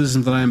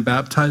baptism that I am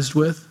baptized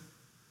with?"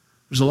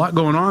 There's a lot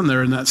going on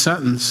there in that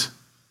sentence.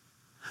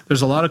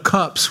 There's a lot of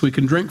cups we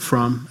can drink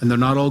from, and they're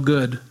not all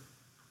good.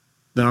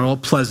 They're not all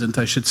pleasant,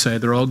 I should say.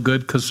 They're all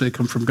good because they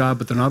come from God,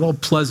 but they're not all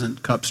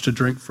pleasant cups to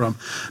drink from.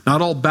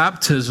 Not all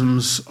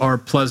baptisms are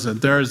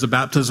pleasant. There is the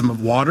baptism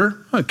of water.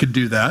 I could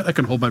do that. I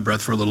can hold my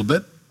breath for a little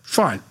bit.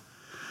 Fine.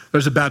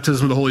 There's a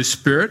baptism of the Holy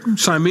Spirit.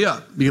 Sign me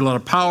up. You get a lot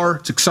of power.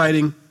 It's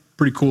exciting.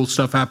 Pretty cool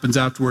stuff happens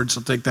afterwards.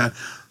 I'll take that.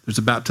 There's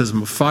a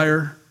baptism of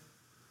fire.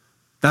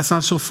 That's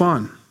not so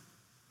fun.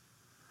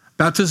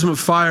 Baptism of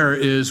fire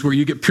is where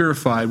you get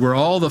purified, where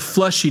all the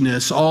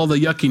fleshiness, all the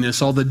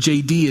yuckiness, all the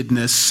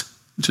JD-edness,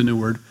 it's a new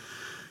word,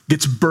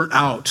 gets burnt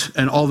out,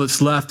 and all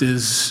that's left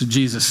is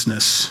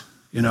Jesus-ness,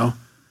 you know,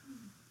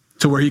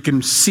 to where he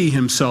can see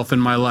himself in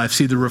my life,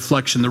 see the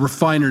reflection, the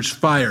refiner's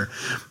fire.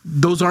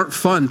 Those aren't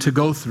fun to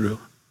go through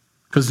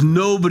because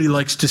nobody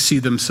likes to see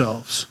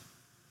themselves.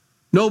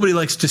 Nobody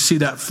likes to see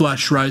that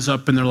flesh rise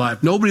up in their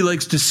life. Nobody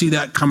likes to see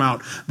that come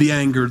out, the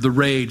anger, the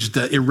rage,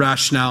 the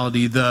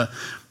irrationality, the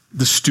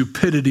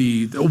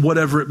stupidity,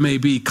 whatever it may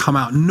be, come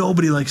out.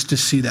 Nobody likes to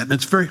see that. And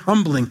it's very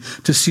humbling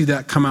to see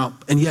that come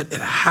out. And yet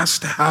it has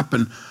to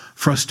happen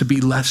for us to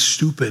be less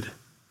stupid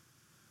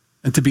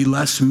and to be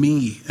less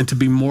me and to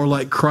be more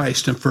like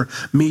Christ and for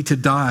me to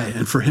die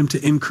and for him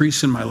to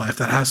increase in my life.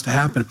 That has to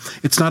happen.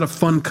 It's not a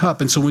fun cup.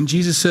 And so when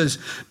Jesus says,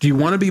 "Do you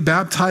want to be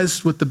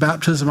baptized with the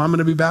baptism I'm going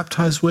to be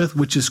baptized with,"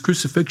 which is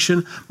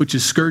crucifixion, which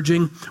is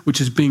scourging, which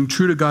is being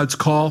true to God's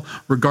call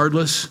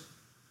regardless.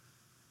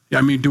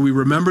 I mean, do we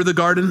remember the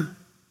garden?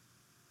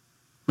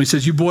 When he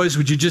says, "You boys,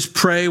 would you just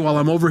pray while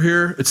I'm over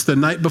here? It's the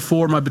night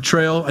before my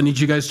betrayal. I need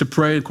you guys to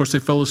pray." Of course, they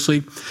fell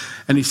asleep.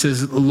 And he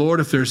says, "Lord,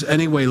 if there's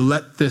any way,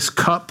 let this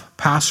cup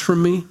pass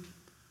from me."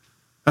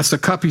 That's the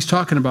cup he's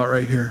talking about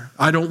right here.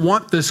 I don't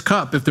want this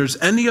cup. If there's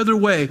any other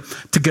way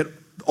to get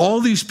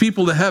all these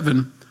people to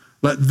heaven,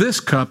 let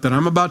this cup that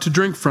I'm about to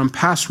drink from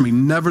pass from me.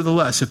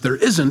 Nevertheless, if there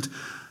isn't,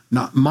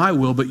 not my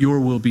will, but your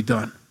will be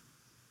done.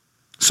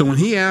 So when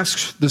he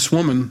asks this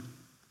woman,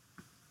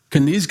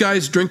 "Can these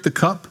guys drink the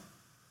cup?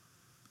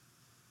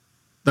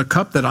 The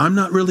cup that I'm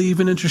not really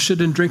even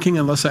interested in drinking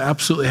unless I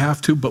absolutely have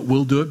to, but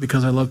will do it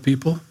because I love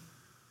people."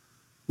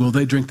 Will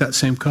they drink that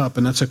same cup?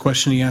 And that's a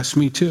question he asked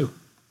me too,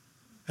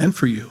 and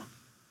for you.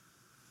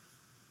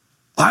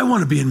 I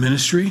want to be in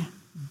ministry.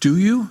 Do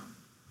you?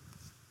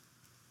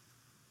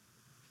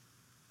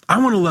 I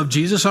want to love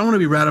Jesus. I want to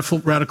be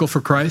radical for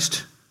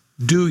Christ.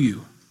 Do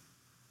you?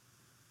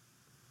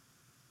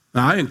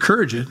 Now, I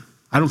encourage it.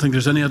 I don't think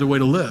there's any other way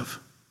to live.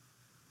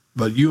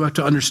 But you have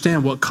to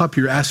understand what cup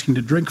you're asking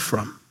to drink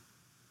from.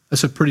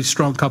 That's a pretty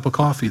strong cup of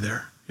coffee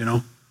there, you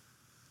know.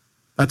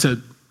 That's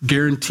a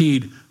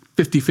guaranteed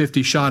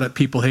 50-50 shot at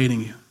people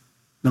hating you,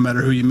 no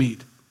matter who you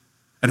meet.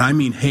 And I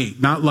mean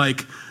hate, not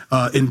like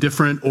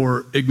indifferent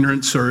or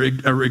ignorance or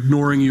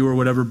ignoring you or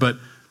whatever, but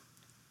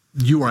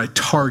you are a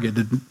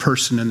targeted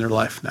person in their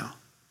life now.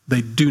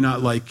 They do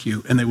not like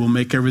you, and it'll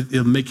make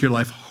your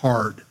life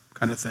hard,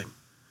 kind of thing.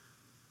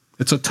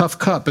 It's a tough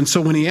cup. And so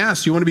when he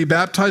asked, you want to be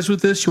baptized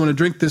with this? You want to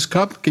drink this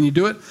cup? Can you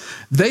do it?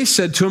 They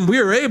said to him, we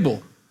are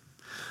able.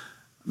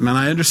 And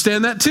I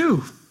understand that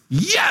too.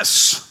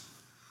 Yes,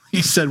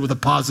 he said with a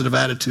positive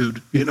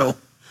attitude,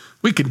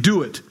 we can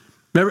do it.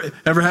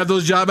 Ever have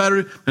those job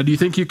attitudes? Now, do you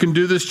think you can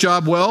do this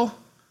job well?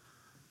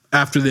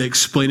 After they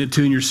explain it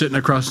to you and you're sitting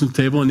across the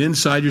table and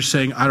inside you're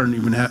saying, I don't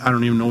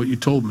even know what you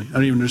told me. I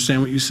don't even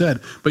understand what you said.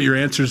 But your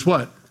answer is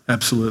what?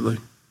 Absolutely.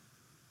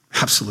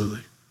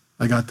 Absolutely.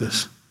 I got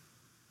this.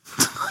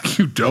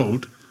 You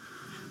don't.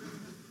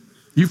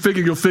 You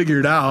figure you'll figure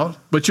it out,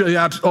 but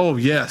oh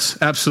yes,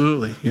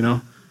 absolutely,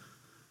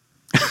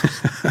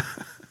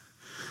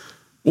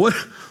 What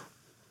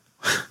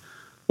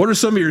are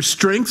some of your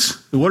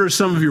strengths? And what are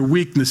some of your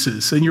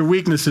weaknesses? And your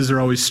weaknesses are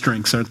always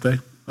strengths, aren't they?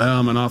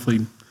 Well,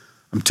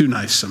 I'm too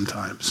nice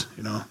sometimes,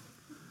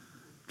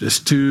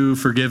 Just too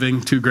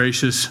forgiving, too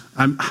gracious.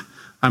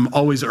 I'm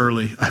always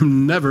early.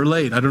 I'm never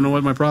late. I don't know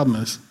what my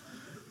problem is.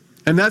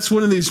 And that's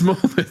one of these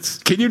moments.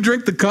 Can you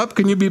drink the cup?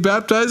 Can you be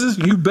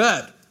baptized? You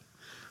bet.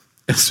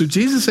 And so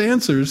Jesus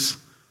answers,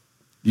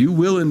 you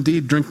will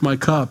indeed drink my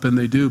cup. And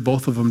they do.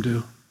 Both of them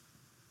do.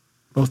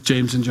 Both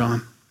James and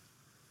John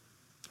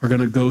are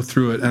going to go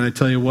through it. And I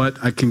tell you what,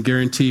 I can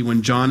guarantee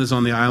when John is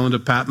on the island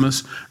of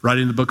Patmos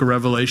writing the book of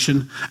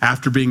Revelation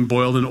after being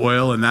boiled in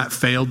oil and that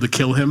failed to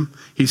kill him,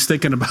 he's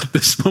thinking about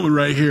this moment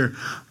right here.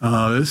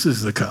 This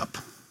is the cup.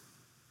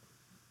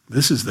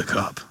 This is the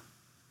cup.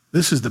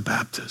 This is the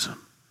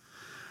baptism.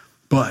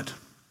 But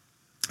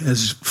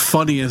as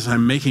funny as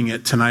I'm making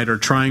it tonight or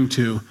trying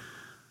to,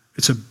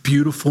 it's a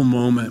beautiful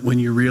moment when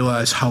you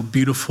realize how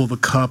beautiful the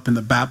cup and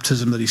the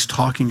baptism that he's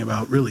talking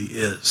about really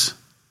is.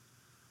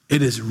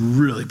 It is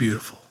really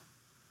beautiful.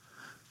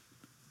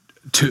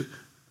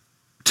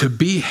 To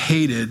be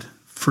hated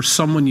for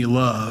someone you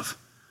love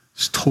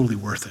is totally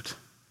worth it.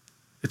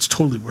 It's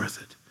totally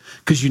worth it.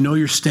 Because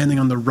you're standing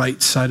on the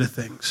right side of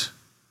things.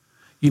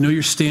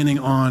 You're standing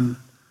on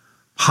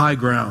high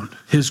ground,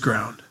 his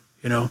ground,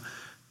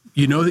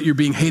 You know that you're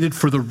being hated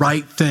for the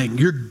right thing.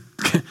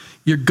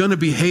 You're going to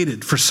be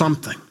hated for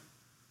something.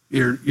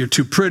 You're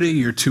too pretty,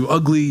 you're too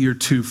ugly, you're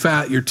too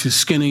fat, you're too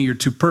skinny, you're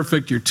too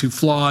perfect, you're too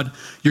flawed.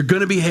 You're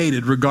going to be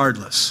hated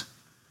regardless.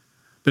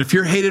 But if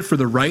you're hated for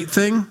the right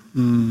thing,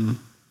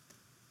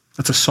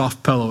 that's a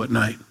soft pillow at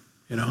night,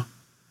 And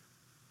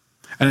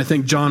I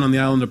think John on the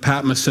island of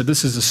Patmos said,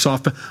 this is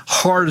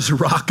hard as a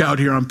rock out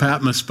here on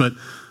Patmos, but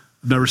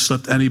I've never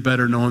slept any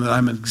better knowing that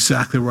I'm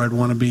exactly where I'd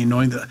want to be,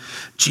 knowing that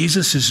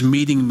Jesus is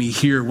meeting me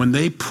here. When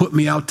they put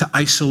me out to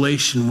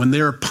isolation, when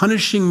they were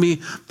punishing me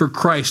for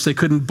Christ, they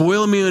couldn't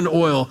boil me in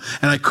oil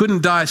and I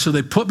couldn't die, so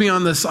they put me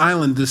on this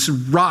island, this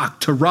rock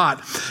to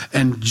rot,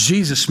 and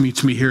Jesus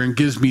meets me here and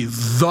gives me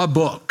the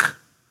book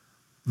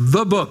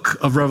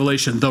of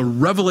Revelation, the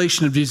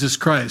revelation of Jesus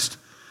Christ.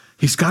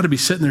 He's got to be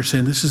sitting there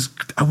saying,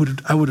 I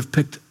would have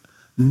picked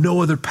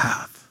no other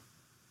path.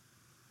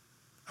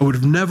 I would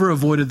have never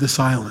avoided this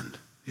island,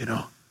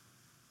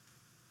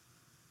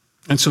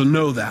 And so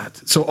know that.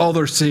 So all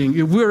they're saying,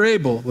 we're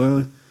able.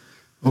 Well,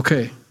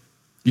 okay.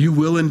 You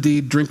will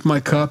indeed drink my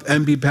cup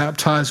and be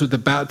baptized with the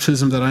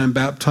baptism that I am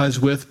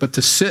baptized with, but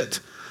to sit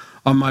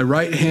on my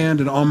right hand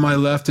and on my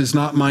left is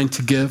not mine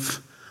to give,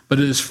 but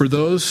it is for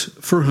those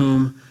for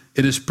whom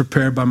it is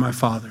prepared by my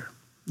Father.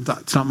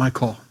 It's not my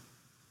call.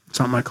 It's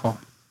not my call.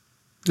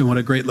 And what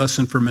a great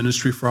lesson for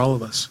ministry for all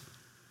of us.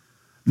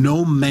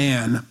 No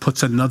man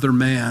puts another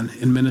man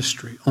in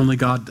ministry. Only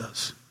God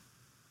does.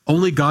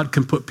 Only God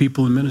can put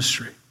people in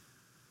ministry.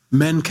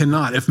 Men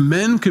cannot. If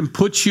men can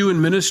put you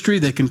in ministry,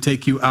 they can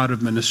take you out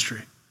of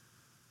ministry.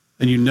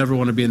 And you never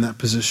want to be in that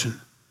position.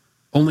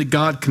 Only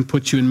God can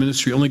put you in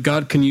ministry. Only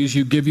God can use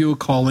you, give you a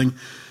calling.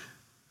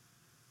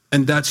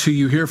 And that's who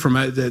you hear from.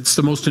 It's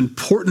the most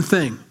important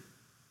thing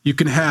you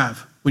can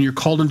have when you're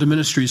called into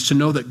ministry is to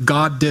know that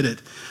God did it.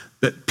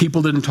 That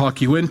people didn't talk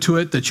you into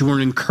it, that you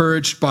weren't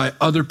encouraged by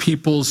other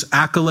people's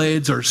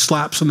accolades or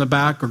slaps on the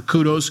back or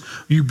kudos.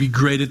 You'd be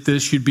great at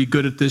this, you'd be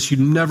good at this. You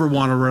never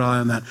want to rely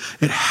on that.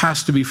 It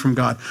has to be from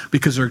God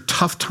because there are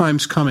tough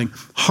times coming,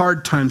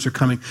 hard times are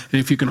coming. And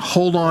if you can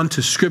hold on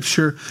to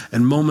Scripture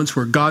and moments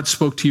where God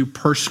spoke to you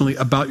personally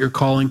about your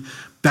calling,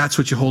 that's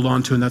what you hold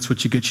on to and that's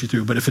what you get you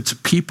through. But if it's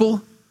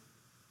people,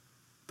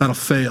 that'll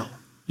fail.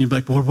 You'd be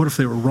like, well, what if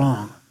they were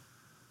wrong?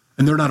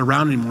 And they're not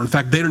around anymore. In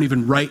fact, they don't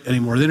even write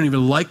anymore. They don't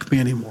even like me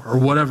anymore or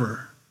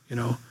whatever,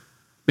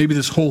 Maybe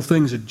this whole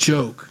thing's a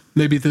joke.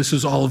 Maybe this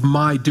is all of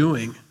my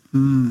doing.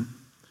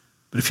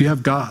 But if you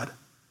have God.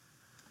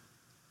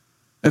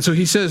 And so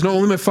he says, no,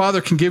 only my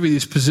Father can give you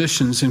these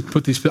positions and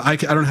put these, I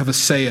don't have a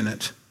say in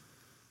it.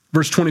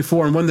 Verse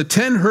 24, and when the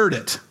 10 heard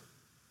it,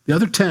 the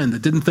other 10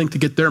 that didn't think to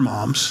get their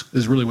moms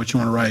is really what you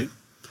want to write.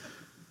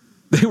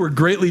 They were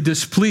greatly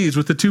displeased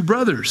with the two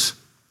brothers.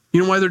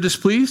 You know why they're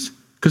displeased?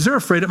 Because they're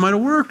afraid it might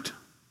have worked.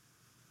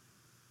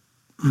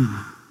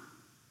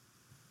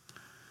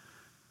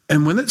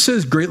 And when it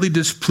says greatly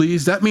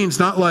displeased, that means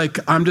not like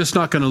I'm just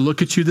not going to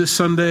look at you this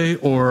Sunday,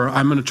 or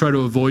I'm going to try to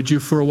avoid you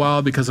for a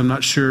while because I'm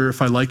not sure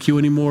if I like you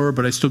anymore,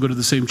 but I still go to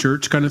the same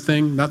church kind of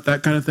thing. Not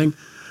that kind of thing.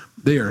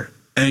 They are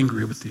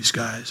angry with these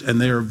guys,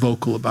 and they are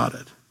vocal about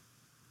it.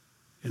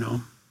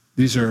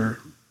 These are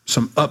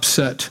some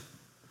upset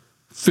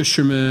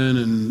fishermen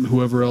and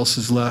whoever else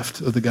is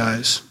left of the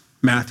guys.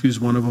 Matthew's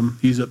one of them.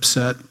 He's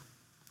upset.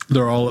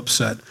 They're all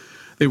upset.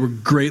 They were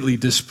greatly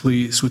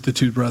displeased with the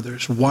two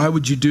brothers. Why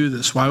would you do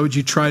this? Why would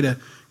you try to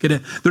get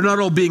it? They're not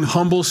all being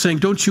humble, saying,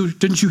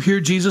 didn't you hear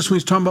Jesus when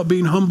he's talking about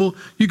being humble?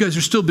 You guys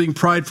are still being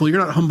prideful.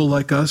 You're not humble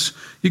like us.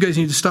 You guys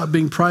need to stop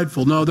being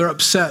prideful. No, they're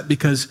upset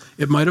because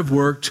it might have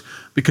worked,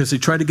 because they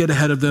tried to get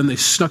ahead of them. They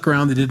snuck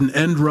around. They did an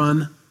end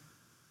run.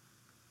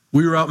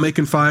 We were out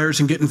making fires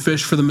and getting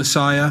fish for the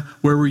Messiah.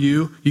 Where were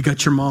you? You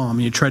got your mom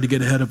and you tried to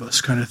get ahead of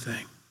us, kind of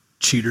thing.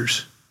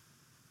 Cheaters.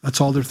 That's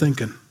all they're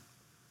thinking.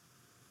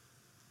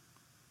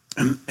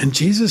 And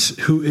Jesus,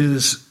 who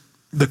is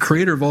the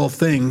creator of all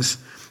things,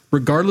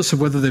 regardless of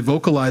whether they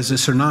vocalize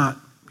this or not,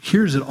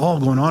 hears it all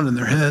going on in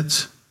their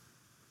heads.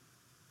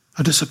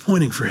 How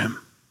disappointing for him.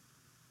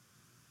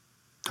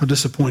 How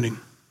disappointing.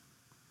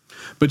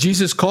 But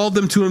Jesus called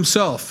them to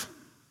himself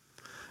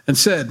and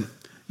said,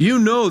 "You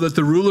know that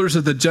the rulers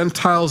of the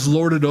Gentiles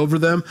lord it over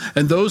them,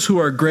 and those who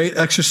are great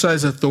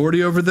exercise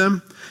authority over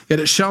them. Yet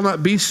it shall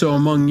not be so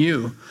among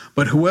you.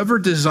 But whoever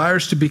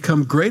desires to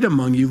become great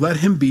among you, let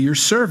him be your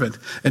servant.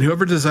 And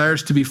whoever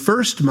desires to be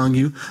first among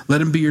you, let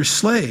him be your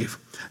slave.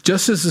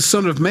 Just as the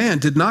Son of Man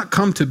did not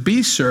come to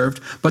be served,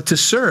 but to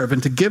serve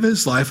and to give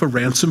his life a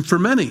ransom for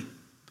many."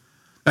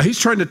 Now he's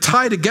trying to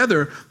tie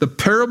together the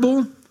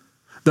parable,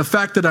 the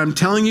fact that I'm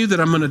telling you that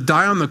I'm going to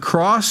die on the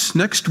cross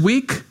next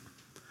week,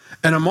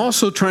 and I'm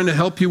also trying to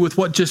help you with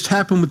what just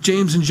happened with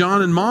James and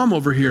John and Mom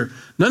over here.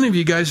 None of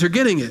you guys are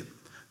getting it.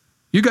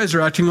 You guys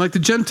are acting like the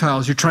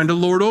Gentiles. You're trying to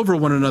lord over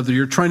one another.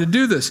 You're trying to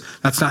do this.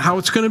 That's not how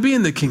it's going to be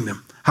in the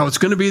kingdom. How it's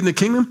going to be in the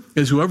kingdom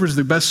is whoever's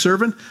the best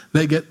servant,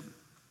 they get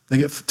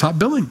top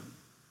billing.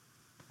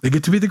 They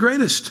get to be the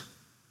greatest.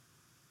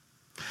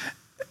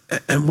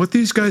 And what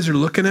these guys are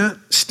looking at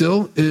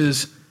still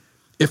is,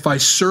 if I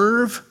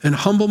serve and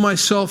humble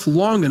myself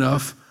long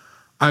enough,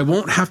 I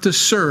won't have to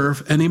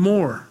serve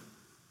anymore.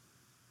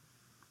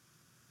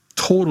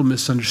 Total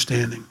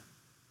misunderstanding.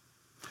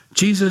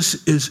 Jesus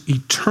is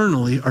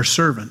eternally our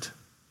servant.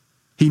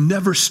 He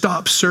never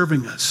stops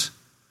serving us.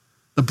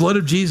 The blood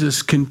of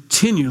Jesus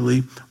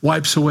continually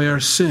wipes away our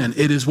sin.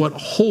 It is what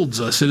holds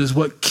us. It is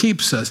what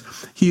keeps us.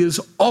 He is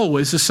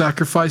always a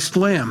sacrificed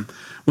lamb.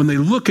 When they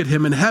look at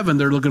him in heaven,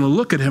 they're going to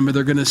look at him and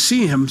they're going to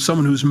see him,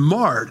 someone who's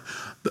marred.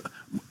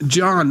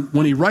 John,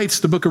 when he writes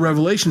the book of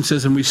Revelation,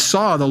 says, "And we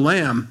saw the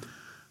lamb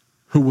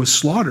who was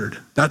slaughtered."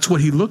 That's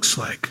what he looks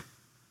like.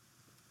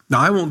 Now,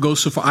 I won't go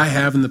so far. I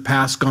have in the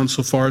past gone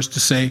so far as to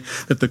say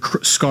that the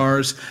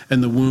scars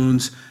and the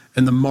wounds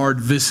and the marred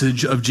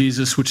visage of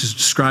Jesus, which is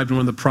described in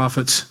one of the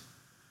prophets,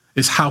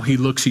 is how he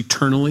looks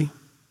eternally.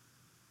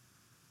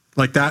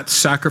 Like that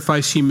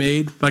sacrifice he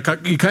made. Like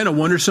you kind of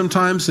wonder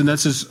sometimes, and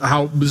this is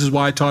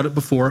why I taught it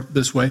before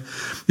this way.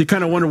 You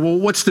kind of wonder, well,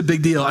 what's the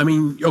big deal? I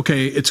mean,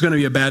 okay, it's going to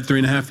be a bad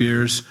 3.5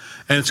 years,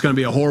 and it's going to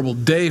be a horrible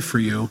day for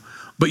you.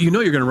 But you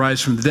know you're going to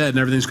rise from the dead and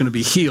everything's going to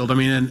be healed. I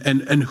mean,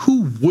 and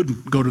who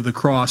wouldn't go to the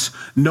cross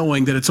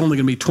knowing that it's only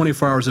going to be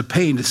 24 hours of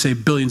pain to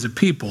save billions of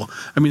people?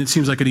 I mean, it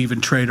seems like an even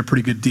trade, a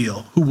pretty good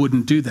deal. Who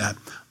wouldn't do that?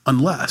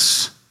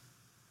 Unless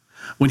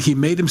when he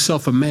made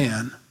himself a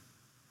man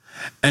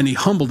and he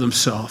humbled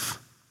himself,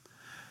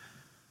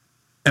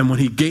 and when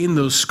he gained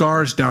those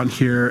scars down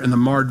here and the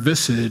marred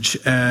visage,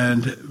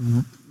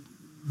 and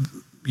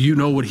you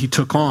know what he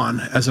took on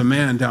as a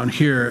man down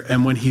here,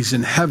 and when he's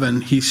in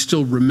heaven, he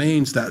still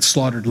remains that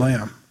slaughtered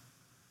lamb.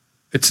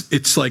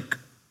 It's like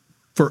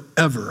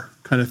forever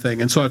kind of thing.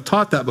 And so I've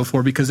taught that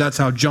before because that's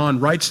how John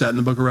writes that in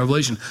the book of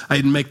Revelation. I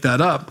didn't make that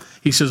up.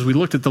 He says, we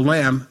looked at the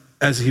lamb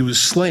as he was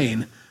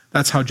slain.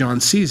 That's how John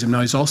sees him.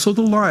 Now, he's also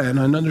the lion.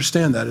 I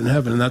understand that in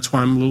heaven, and that's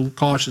why I'm a little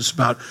cautious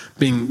about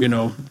being,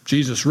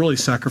 Jesus really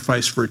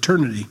sacrificed for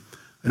eternity.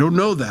 I don't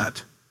know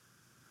that.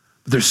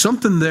 But there's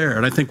something there,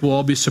 and I think we'll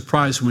all be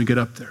surprised when we get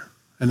up there.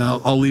 And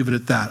I'll leave it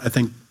at that. I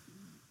think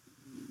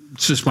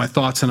it's just my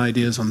thoughts and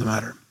ideas on the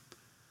matter.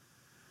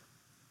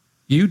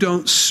 You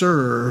don't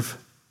serve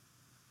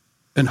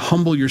and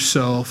humble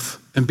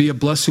yourself and be a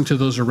blessing to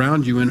those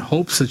around you in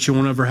hopes that you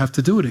won't ever have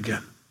to do it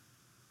again.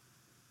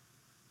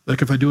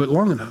 Like if I do it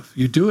long enough.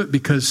 You do it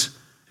because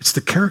it's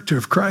the character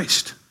of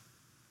Christ.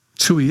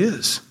 It's who he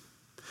is.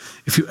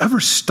 If you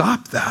ever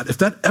stop that, if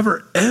that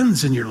ever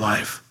ends in your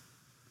life,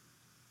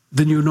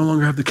 then you no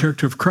longer have the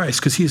character of Christ,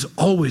 because he is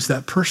always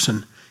that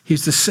person.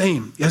 He's the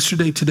same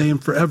yesterday, today,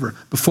 and forever.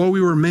 Before we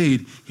were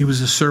made, he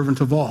was a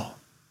servant of all.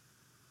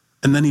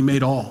 And then he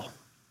made all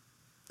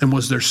and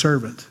was their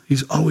servant.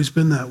 He's always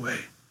been that way.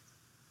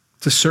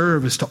 To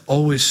serve is to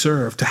always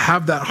serve, to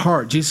have that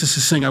heart. Jesus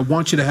is saying, I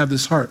want you to have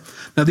this heart.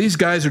 Now, these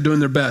guys are doing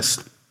their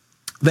best.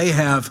 They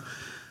have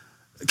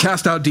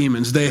cast out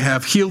demons. They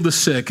have healed the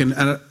sick. And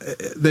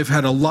they've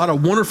had a lot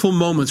of wonderful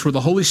moments where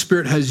the Holy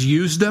Spirit has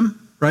used them.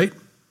 right?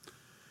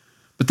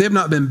 But they have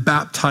not been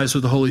baptized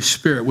with the Holy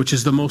Spirit, which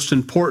is the most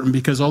important,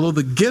 because although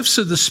the gifts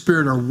of the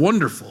Spirit are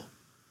wonderful,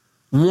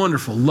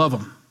 wonderful, love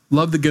them.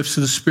 Love the gifts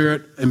of the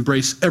Spirit.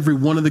 Embrace every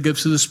one of the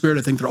gifts of the Spirit.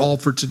 I think they're all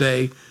for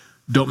today.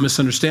 Don't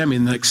misunderstand me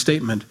in the next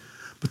statement.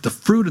 But the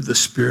fruit of the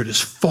Spirit is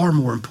far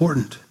more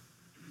important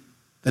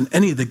than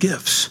any of the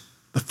gifts.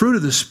 The fruit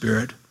of the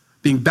Spirit,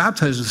 being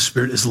baptized with the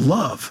Spirit, is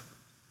love.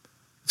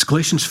 It's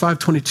Galatians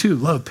 5:22,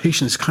 love,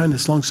 patience,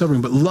 kindness,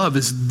 long-suffering. But love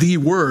is the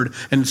word,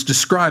 and it's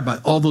described by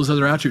all those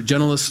other attributes.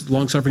 Gentleness,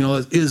 long-suffering,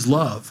 all that is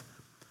love.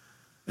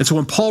 And so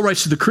when Paul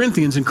writes to the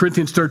Corinthians in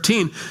Corinthians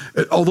 13,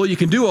 although you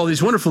can do all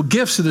these wonderful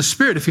gifts of the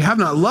Spirit, if you have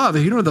not love,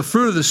 if you don't have the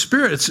fruit of the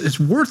Spirit, it's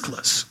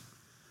worthless.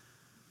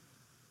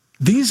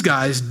 These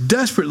guys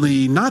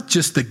desperately, not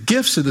just the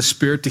gifts of the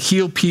Spirit to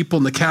heal people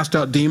and to cast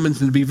out demons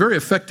and to be very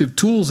effective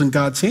tools in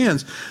God's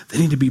hands, they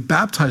need to be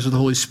baptized with the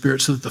Holy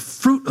Spirit so that the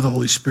fruit of the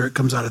Holy Spirit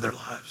comes out of their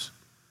lives.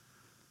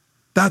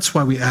 That's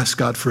why we ask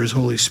God for his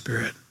Holy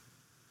Spirit,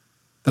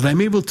 that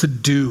I'm able to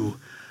do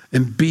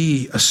and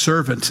be a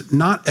servant,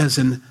 not as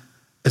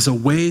a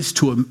ways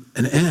to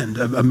an end,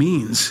 a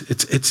means.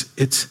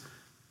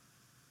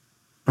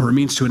 Or a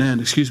means to an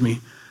end, excuse me.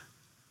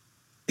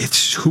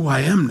 It's who I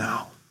am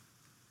now.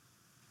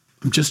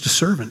 I'm just a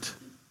servant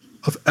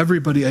of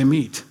everybody I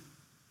meet.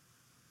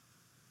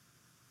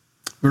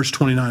 Verse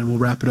 29, we'll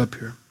wrap it up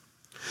here.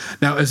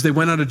 Now, as they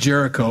went out of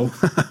Jericho,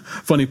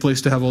 funny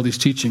place to have all these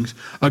teachings,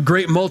 a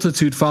great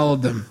multitude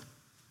followed them.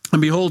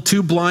 And behold,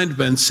 2 blind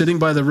men sitting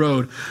by the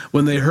road,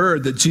 when they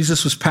heard that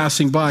Jesus was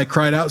passing by,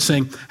 cried out,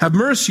 saying, "Have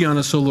mercy on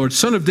us, O Lord,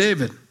 Son of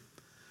David."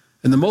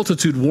 And the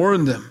multitude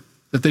warned them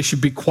that they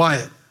should be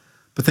quiet.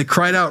 But they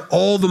cried out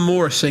all the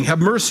more, saying, "Have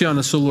mercy on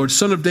us, O Lord,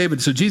 Son of David."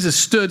 So Jesus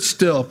stood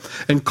still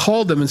and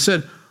called them and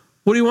said,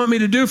 "What do you want me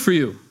to do for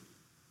you?"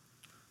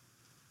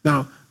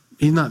 Now,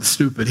 he's not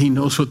stupid. He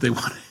knows what they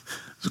want.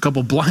 There's a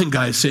couple blind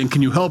guys saying,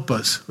 "Can you help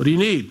us? What do you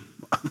need?"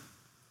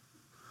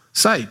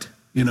 Sight,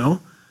 you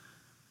know.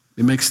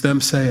 It makes them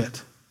say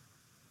it.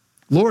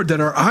 "Lord, that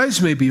our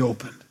eyes may be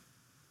opened."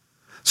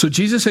 So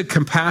Jesus had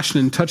compassion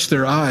and touched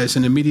their eyes,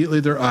 and immediately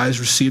their eyes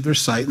received their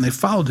sight, and they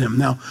followed him.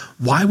 Now,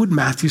 why would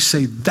Matthew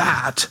say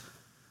that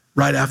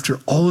right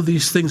after all of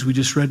these things we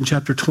just read in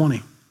chapter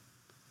 20?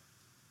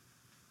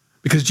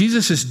 Because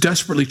Jesus is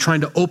desperately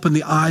trying to open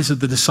the eyes of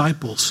the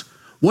disciples.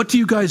 What do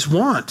you guys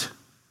want?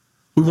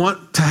 We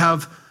want to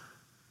have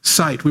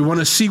sight. We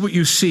want to see what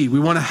you see. We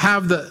want to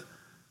have the...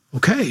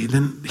 Okay,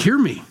 then hear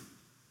me.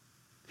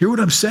 Hear what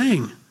I'm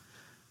saying.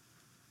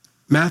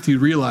 Matthew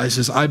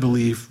realizes, I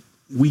believe,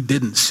 we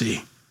didn't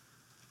see.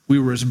 We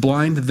were as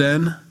blind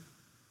then,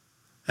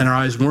 and our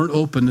eyes weren't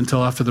opened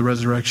until after the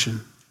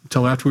resurrection,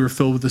 until after we were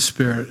filled with the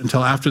Spirit,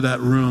 until after that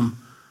room,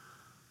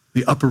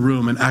 the upper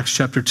room in Acts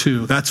chapter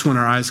 2. That's when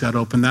our eyes got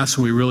open. That's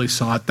when we really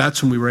saw it.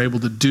 That's when we were able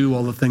to do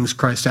all the things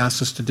Christ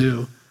asked us to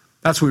do.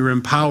 That's when we were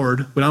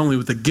empowered, not only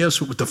with the gifts,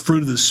 but with the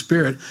fruit of the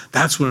Spirit.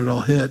 That's when it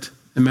all hit,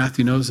 and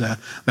Matthew knows that.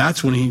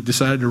 That's when he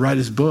decided to write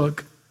his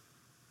book.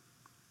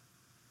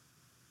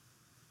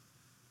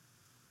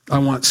 I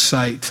want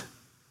sight,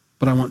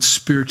 but I want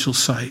spiritual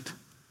sight.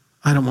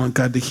 I don't want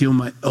God to heal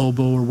my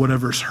elbow or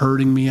whatever's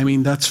hurting me. I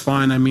mean, that's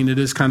fine. I mean, it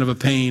is kind of a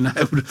pain.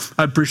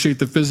 I appreciate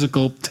the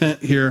physical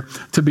tent here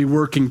to be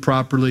working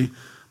properly.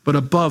 But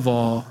above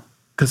all,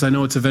 because I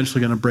know it's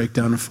eventually going to break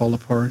down and fall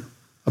apart,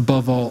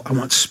 above all, I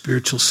want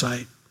spiritual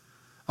sight.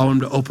 I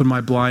want him to open my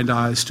blind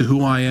eyes to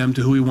who I am,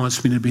 to who he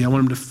wants me to be. I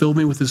want him to fill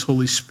me with his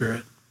Holy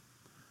Spirit,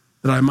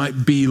 that I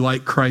might be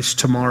like Christ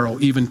tomorrow,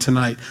 even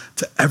tonight,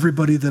 to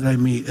everybody that I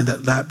meet, and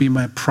that be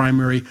my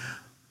primary,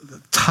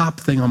 the top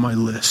thing on my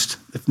list.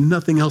 If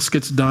nothing else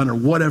gets done or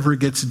whatever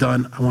gets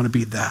done, I want to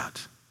be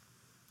that.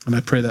 And I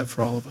pray that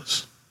for all of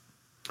us.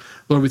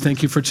 Lord, we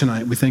thank you for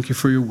tonight. We thank you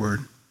for your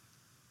word.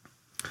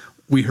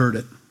 We heard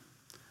it.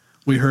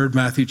 We heard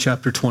Matthew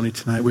chapter 20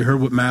 tonight. We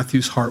heard what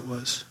Matthew's heart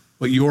was,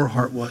 what your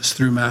heart was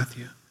through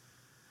Matthew.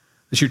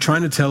 As you're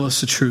trying to tell us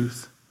the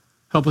truth,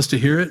 help us to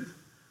hear it,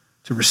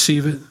 to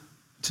receive it,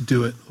 to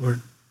do it,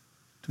 Lord,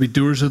 to be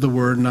doers of the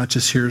word, not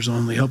just hearers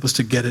only. Help us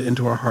to get it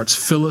into our hearts.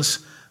 Fill us,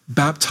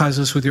 baptize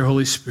us with your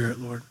Holy Spirit,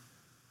 Lord,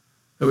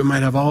 that we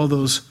might have all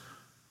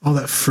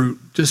that fruit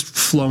just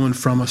flowing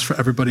from us for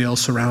everybody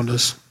else around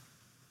us.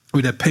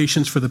 We'd have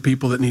patience for the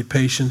people that need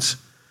patience.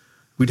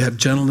 We'd have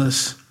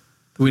gentleness.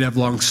 We'd have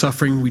long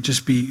suffering. We'd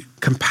just be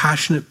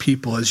compassionate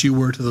people as you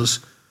were to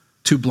those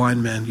 2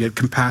 blind men. You had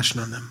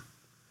compassion on them,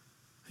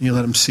 and you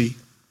let them see.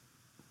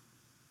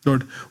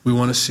 Lord, we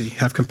want to see.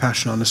 Have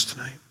compassion on us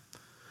tonight.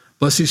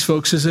 Bless these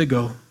folks as they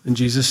go. In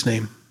Jesus'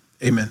 name,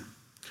 amen.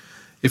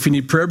 If you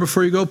need prayer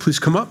before you go, please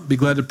come up. Be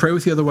glad to pray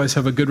with you. Otherwise,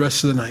 have a good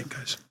rest of the night,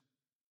 guys.